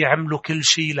 الفريسية عملوا كل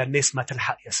شيء للناس ما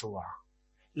تلحق يسوع.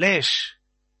 ليش؟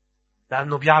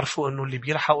 لأنه بيعرفوا أنه اللي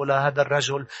بيلحقوا لهذا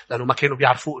الرجل، لأنه ما كانوا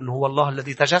بيعرفوا أنه هو الله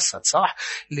الذي تجسد. صح؟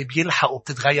 اللي بيلحقوا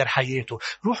بتتغير حياته.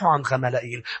 روحوا عند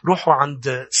غملائيل، روحوا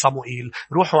عند صموئيل،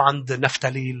 روحوا عند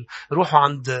نفتاليل، روحوا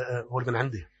عند هو من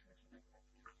عندي.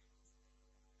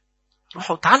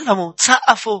 روحوا تعلموا،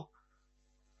 تسقفوا،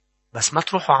 بس ما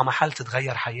تروحوا على محل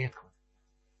تتغير حياتكم.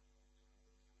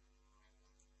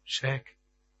 شاك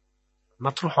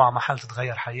ما تروحوا على محل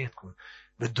تتغير حياتكم.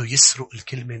 بده يسرق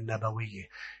الكلمة النبوية.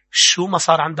 شو ما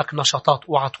صار عندك نشاطات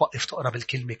اوعى توقف تقرأ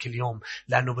بالكلمة كل يوم،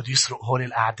 لأنه بده يسرق هول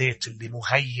الأعداد اللي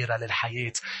مغيرة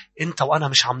للحياة. انت وأنا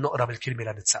مش عم نقرأ بالكلمة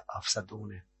لنتسقف،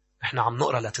 صدقوني. احنا عم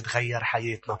نقرأ لتتغير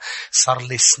حياتنا. صار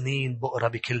لي سنين بقرأ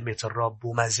بكلمة الرب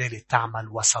وما زالت تعمل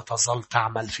وستظل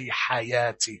تعمل في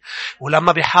حياتي.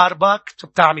 ولما بيحاربك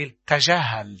بتعمل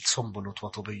تجاهل سنبلط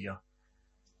وطوبية.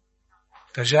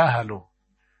 تجاهلوا،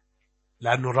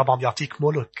 لأنه الرب عم يعطيك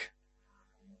ملك.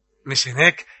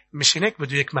 مش هناك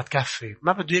بده يك ما تكفي.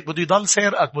 ما بده يك، بده يضل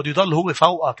سارقك، بده يضل هو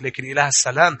فوقك. لكن إله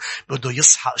السلام بده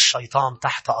يسحق الشيطان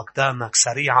تحت أقدامك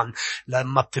سريعا.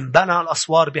 لما بتنبنى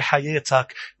الأسوار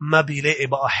بحياتك ما بيلاقي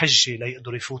بقى حجة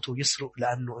ليقدر يفوتوا يسرق،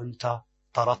 لأنه أنت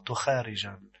طردته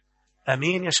خارجا.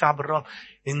 أمين يا شعب الرب.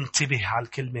 انتبه على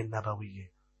الكلمة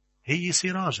النبوية، هي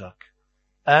سراجك.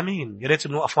 آمين. يا ريت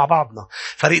بنوقف مع بعضنا.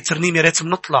 فريق ترنيم يا ريت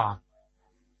بنطلع.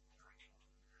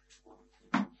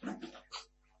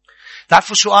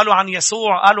 تعرفوا شو قالوا عن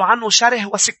يسوع؟ قالوا عنه شره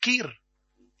وسكير،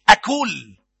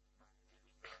 أكول.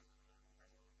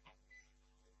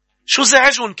 شو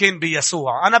زعجون كان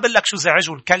بيسوع؟ أنا بقول لك شو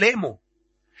زعجون كلامه.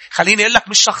 خليني أقول لك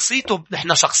مش شخصيته.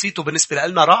 نحن شخصيته بالنسبة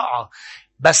لنا رائعة،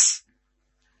 بس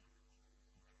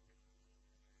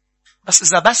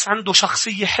إذا بس عنده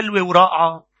شخصية حلوة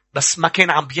ورائعة، بس ما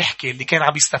كان عم بيحكي. اللي كان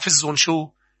عم يستفزهم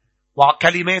شو؟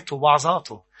 كلماته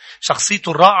ووعظاته.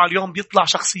 شخصيته الرائعة اليوم بيطلع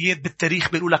شخصيات بالتاريخ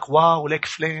بيقول لك واو ليك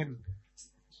فلان،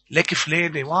 ليك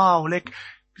فلانة، واو ليك.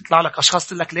 بيطلع لك أشخاص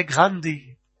تقول لك ليك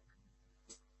غاندي،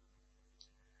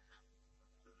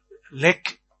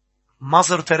 ليك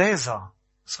مازر تريزا.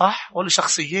 صح؟ ولا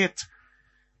شخصيات.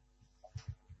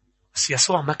 بس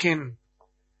يسوع ما كان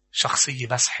شخصية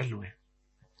بس حلوة.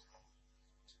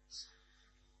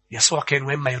 يسوع كان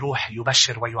وين ما يروح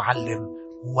يبشر ويعلم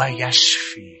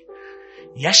ويشفي.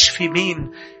 يشفي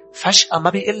مين؟ فجأة ما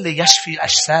بيقول لي يشفي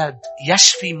الأجساد،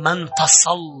 يشفي من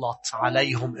تسلط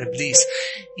عليهم إبليس.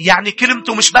 يعني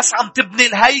كلمته مش بس عم تبني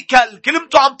الهيكل،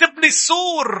 كلمته عم تبني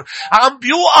السور، عم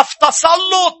بيوقف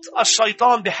تسلط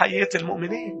الشيطان بحياة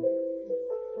المؤمنين.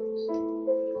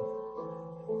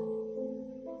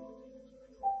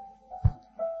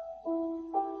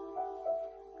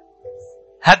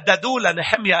 هددوا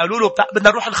لنحمية، قالوا له بدنا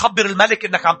نروح نخبر الملك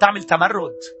انك عم تعمل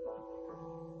تمرد.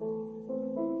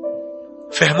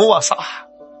 فهموها صح،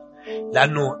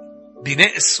 لأنه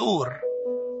بناء السور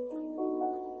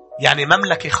يعني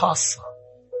مملكة خاصة.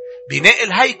 بناء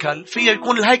الهيكل فيه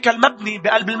يكون الهيكل مبني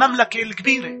بقلب المملكة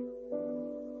الكبيرة.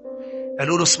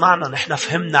 قالوا له اسمعنا، نحن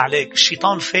فهمنا عليك.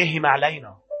 الشيطان فاهم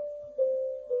علينا،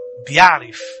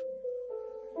 بيعرف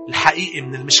الحقيقي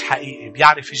من المش حقيقي،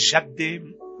 بيعرف الجدة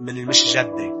من المش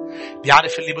جدة،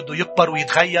 بيعرف اللي بده يكبر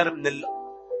ويتغير من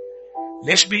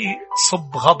ليش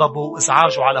بيصب غضبه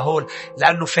وإزعاجه على هول؟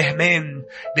 لأنه فهمان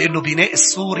بأنه بناء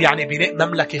السور يعني بناء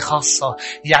مملكة خاصة.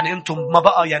 يعني أنتم ما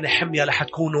بقى يعني حمية رح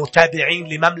تكونوا تابعين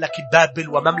لمملكة بابل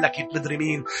ومملكة مدري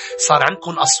مين. صار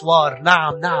عندكم أسوار.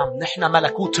 نعم نحن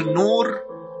ملكوت النور،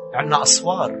 عندنا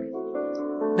أسوار.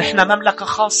 نحن مملكة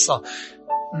خاصة،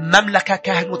 مملكة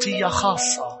كهنوتية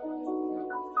خاصة.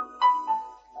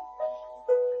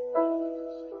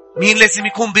 مين لازم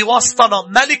يكون بوسطنا؟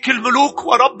 ملك الملوك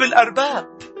ورب الأرباب.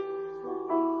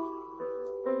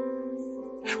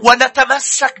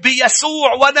 ونتمسك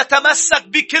بيسوع ونتمسك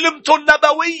بكلمته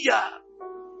النبوية،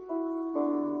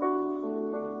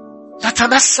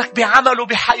 نتمسك بعمله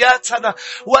بحياتنا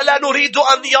ولا نريد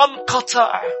أن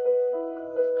ينقطع.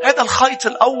 هذا الخيط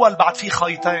الأول، بعد فيه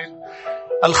خيطين.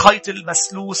 الخيط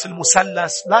المسلوس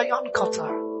المثلث لا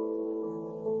ينقطع.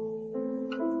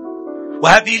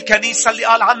 وهذه الكنيسة اللي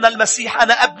قال عنها المسيح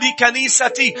أنا أبني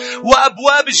كنيستي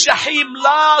وأبواب الجحيم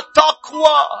لا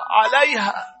تقوى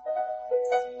عليها.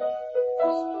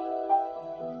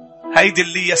 هيدي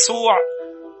اللي يسوع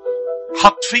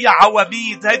حط فيها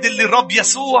عواميد، هيدي اللي الرب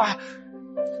يسوع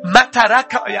ما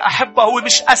تركها يا أحبة. هو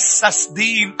مش أسس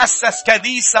دين، أسس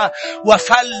كنيسة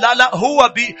وفل. لا،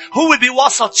 هو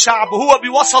بوسط شعبه، هو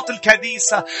بوسط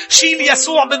الكنيسة. شيل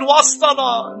يسوع من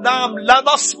وسطنا، نعم لا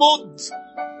نصمد.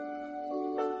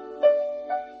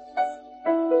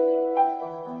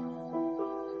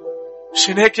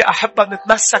 عشان هيك يا أحبة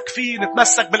نتمسك فيه،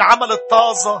 نتمسك بالعمل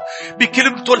الطازة،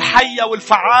 بكلمته الحية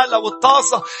والفعالة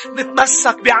والطازة.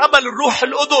 نتمسك بعمل الروح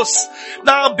القدس،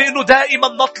 نعم بأنه دائما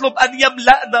نطلب أن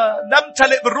يملأنا،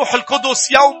 نمتلئ بالروح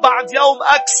القدس يوم بعد يوم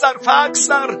أكثر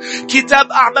فأكثر.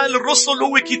 كتاب أعمال الرسل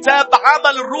هو كتاب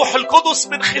عمل الروح القدس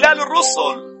من خلال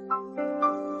الرسل.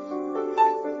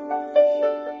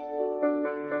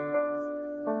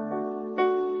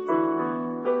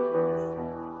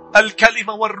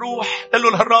 الكلمة والروح. قل له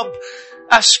للرب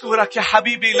أشكرك يا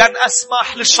حبيبي، لن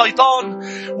أسمح للشيطان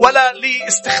ولا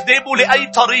لاستخدامه لأي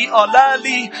طريقة، لا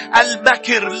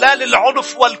للمكر، لا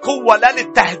للعنف والقوة، لا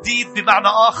للتهديد بمعنى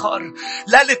آخر،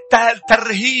 لا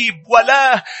للترهيب،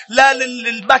 لا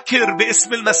للمكر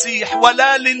باسم المسيح،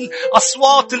 ولا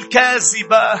للأصوات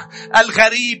الكاذبة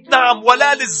الغريب، نعم،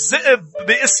 ولا للذئب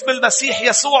باسم المسيح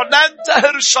يسوع.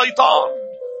 ننتهر الشيطان.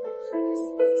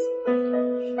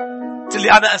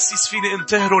 اللي أنا أسيس فيني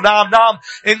انتهروا. نعم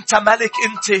أنت ملك،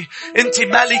 أنت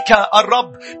ملكة.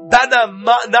 الرب بنى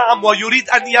نعم ويريد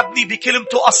أن يبني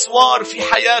بكلمته أسوار في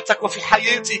حياتك وفي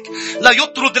حياتك. لا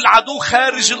يطرد العدو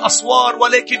خارج الأسوار،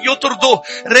 ولكن يطرده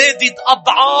رادد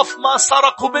أضعاف ما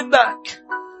سرقوا منك.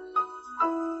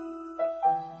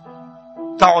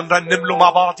 تعالوا نرنم له مع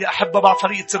بعض يا أحبة مع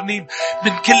فريق ترنيم.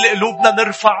 من كل قلوبنا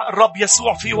نرفع الرب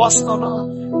يسوع في وسطنا.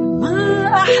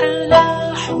 ما أحلى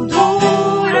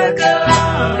حضورك يا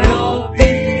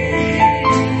ربي،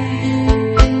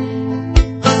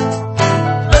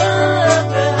 ما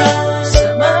أبهى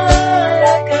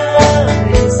جمالك يا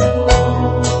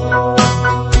يسوع.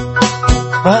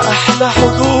 ما أحلى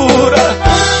حضورك،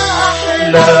 ما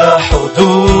أحلى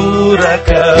حضورك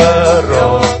يا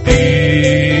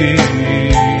ربي،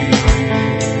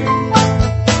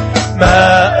 ما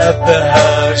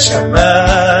أبهى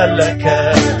جمالك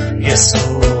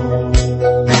يسوع.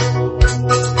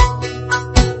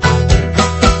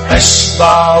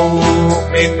 أشبع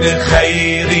من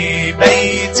خير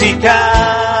بيتك،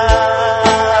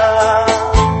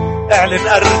 اعلن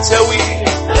أرتوي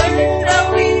من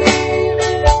نار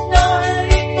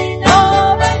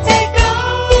نعمتك.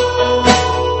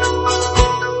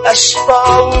 أشبع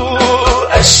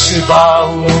أشبع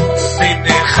من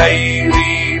خير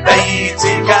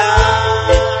بيتك،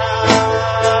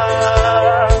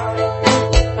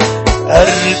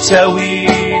 أرتوي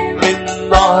من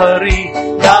نهر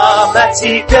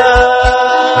نعمتك،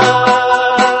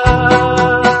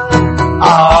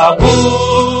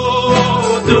 أعبدك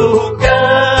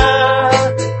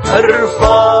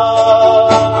أرفعك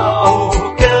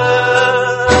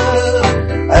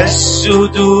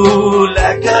أسجد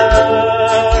لك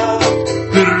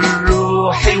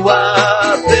بالروح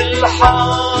وبالحق،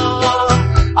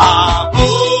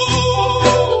 أعبدك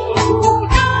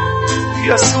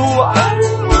يسوع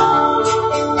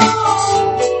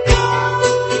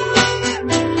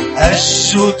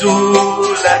أسجد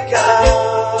لك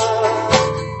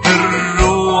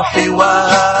بالروح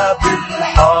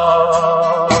وبالحق.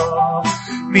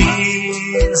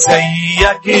 مين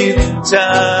زيك انت،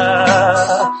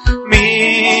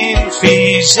 مين في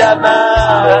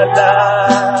جمالك،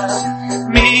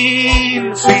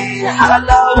 مين في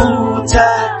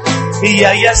حلاوتك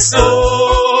يا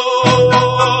يسوع،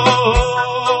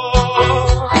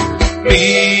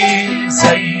 مين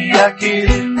زيك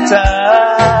انت.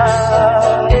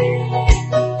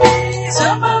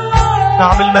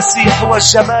 نعم المسيح هو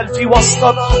الجمال في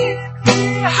وسطنا،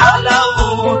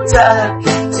 حلاوتك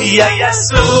يا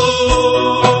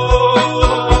يسوع.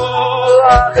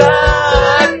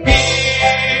 غني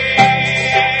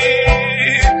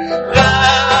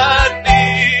غني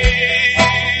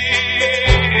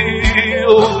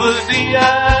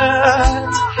أغنيات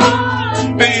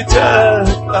بيتك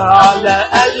على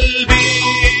قلبي،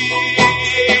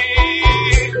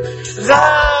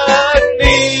 غني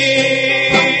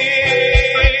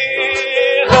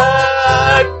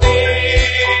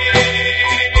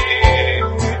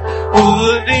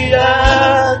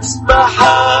أغنيات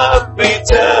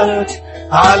محبتك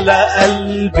على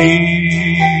قلبي،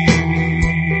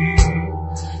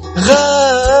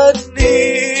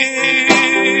 غني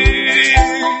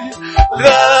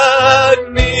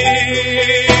غني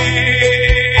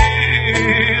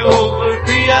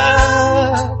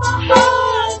أغنيات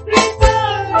محبتك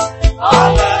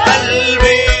على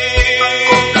قلبي.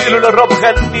 قولوا للرب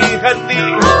غني غني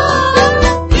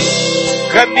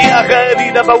غني أغاني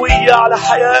نبوية على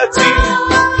حياتي،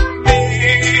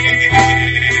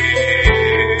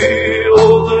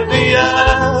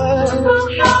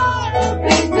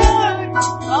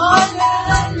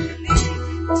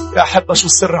 يا أحبة شو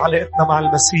سر علاقتنا مع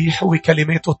المسيح؟ هو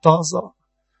كلماته الطازة.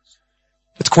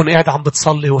 بتكون قاعد عم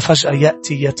بتصلي وفجأة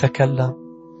يأتي يتكلم.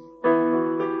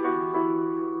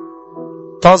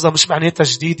 طازة مش معناتها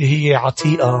جديدة، هي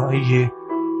عتيقة،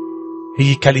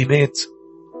 هي كلمات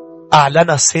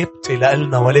أعلنها ثابتة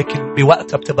لألنا، ولكن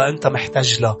بوقتها بتبقى أنت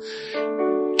محتاج لها.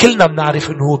 كلنا بنعرف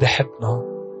أنه هو بيحبنا،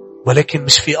 ولكن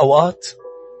مش في أوقات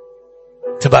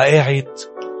تبقى قاعد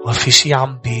وفي شيء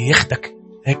عم بيخدك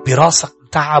هيك براسك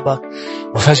متعبك،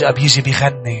 وفجأة بيجي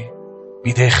بيغني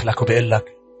بداخلك وبيقلك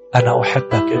أنا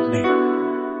أحبك ابني.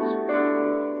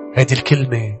 هذه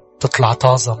الكلمة تطلع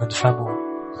طازة من فمه،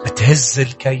 بتهز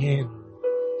الكيان،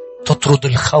 تطرد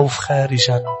الخوف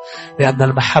خارجا، لأن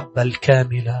المحبة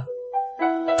الكاملة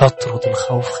تطرد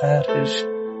الخوف خارج.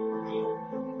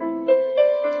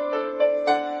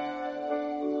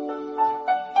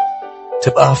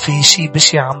 تبقى في شيء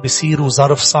بشع عم بيصير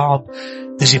وظرف صعب،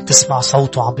 تجي بتسمع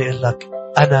صوته عم بيقلك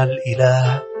أنا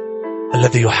الإله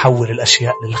الذي يحول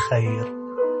الأشياء للخير،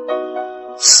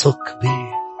 ثق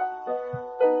بي.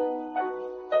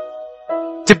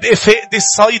 تبقى فقد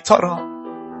السيطرة،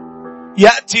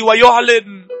 يأتي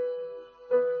ويعلن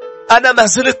أنا ما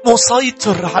زلت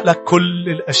مسيطر على كل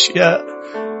الأشياء.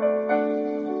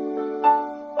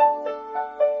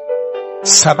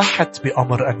 سمحت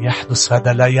بأمر أن يحدث،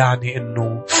 هذا لا يعني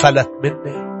أنه فلت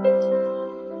مني.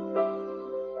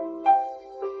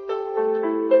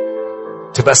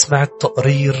 تبقى سمعت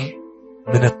تقرير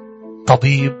من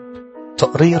الطبيب،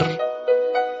 تقرير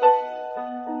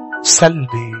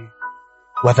سلبي،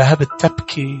 وذهبت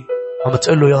تبكي عم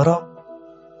تقول له يا رب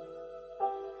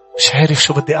مش عارف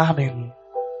شو بدي أعمل.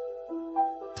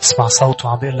 تسمع صوته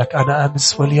عم بيقول لك أنا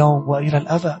أمس واليوم وإلى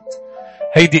الأبد.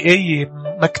 هيدي آية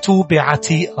مكتوبة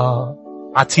عتيقة،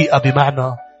 عتيقة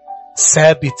بمعنى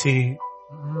ثابتة،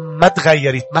 ما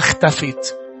تغيرت ما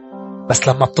اختفت، بس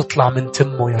لما بتطلع من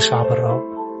تمه يا شعب الرب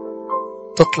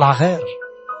تطلع غير،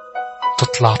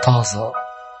 تطلع طازة.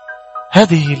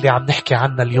 هذه اللي عم نحكي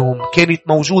عنها اليوم كانت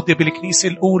موجودة بالكنيسة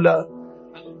الأولى،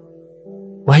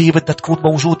 وهي بدها تكون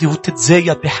موجودة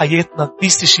وتتزايد بحياتنا،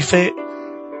 كنيسة شفاء،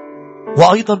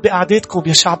 وأيضا بقعداتكم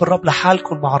يا شعب الرب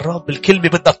لحالكم مع الرب. الكلمة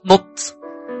بدها تنط،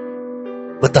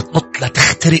 بدها تنط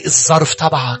لتخترق الظرف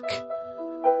تبعك،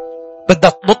 بدها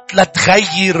تنط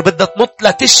لتغير، بدها تنط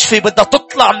لتشفي، بدها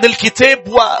تطلع من الكتاب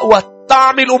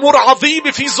وتعمل أمور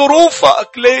عظيمة في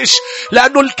ظروفك. ليش؟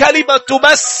 لأنه الكلمة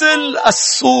تمثل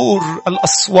السور،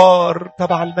 الأسوار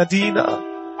تبع المدينة.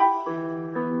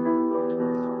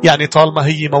 يعني طالما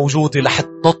هي موجودة رح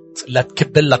تنط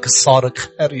لتكبلك الصارخ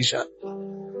خارجا.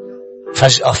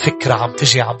 فجأة فكرة عم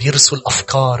تجي، عم يرسل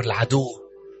أفكار العدو،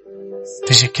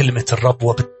 تجي كلمة الرب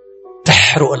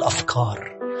وبتحرق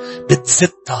الأفكار،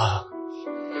 بتزتها،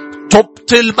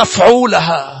 تبطل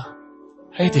مفعولها.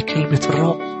 هيدي كلمة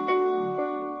الرب،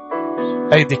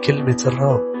 هيدي كلمة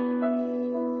الرب.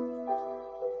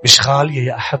 مش غالية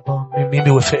يا أحبة؟ مين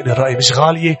بيوافقني الرأي؟ مش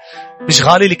غالية؟ مش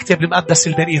غالي الكتاب المقدس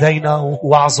اللي بين إيدينا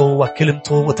ووعظه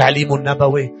وكلمته وتعليمه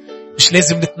النبوي؟ مش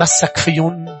لازم نتمسك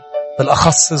فيهم؟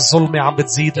 بالأخص الظلمة عم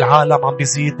بتزيد، العالم عم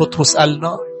بيزيد. بطرس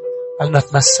قالنا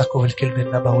تمسكوا بالكلمة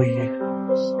النبوية.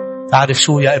 تعرف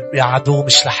شو يا عدو؟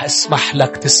 مش رح اسمح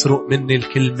لك تسرق مني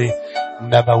الكلمة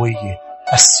النبوية.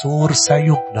 السور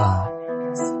سيبنى.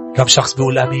 كم شخص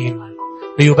بيقول أمين؟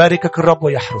 ليباركك الرب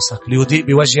ويحرسك، ليضيء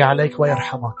بوجهه عليك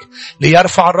ويرحمك،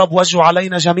 ليرفع الرب وجهه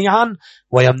علينا جميعا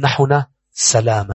ويمنحنا سلاما.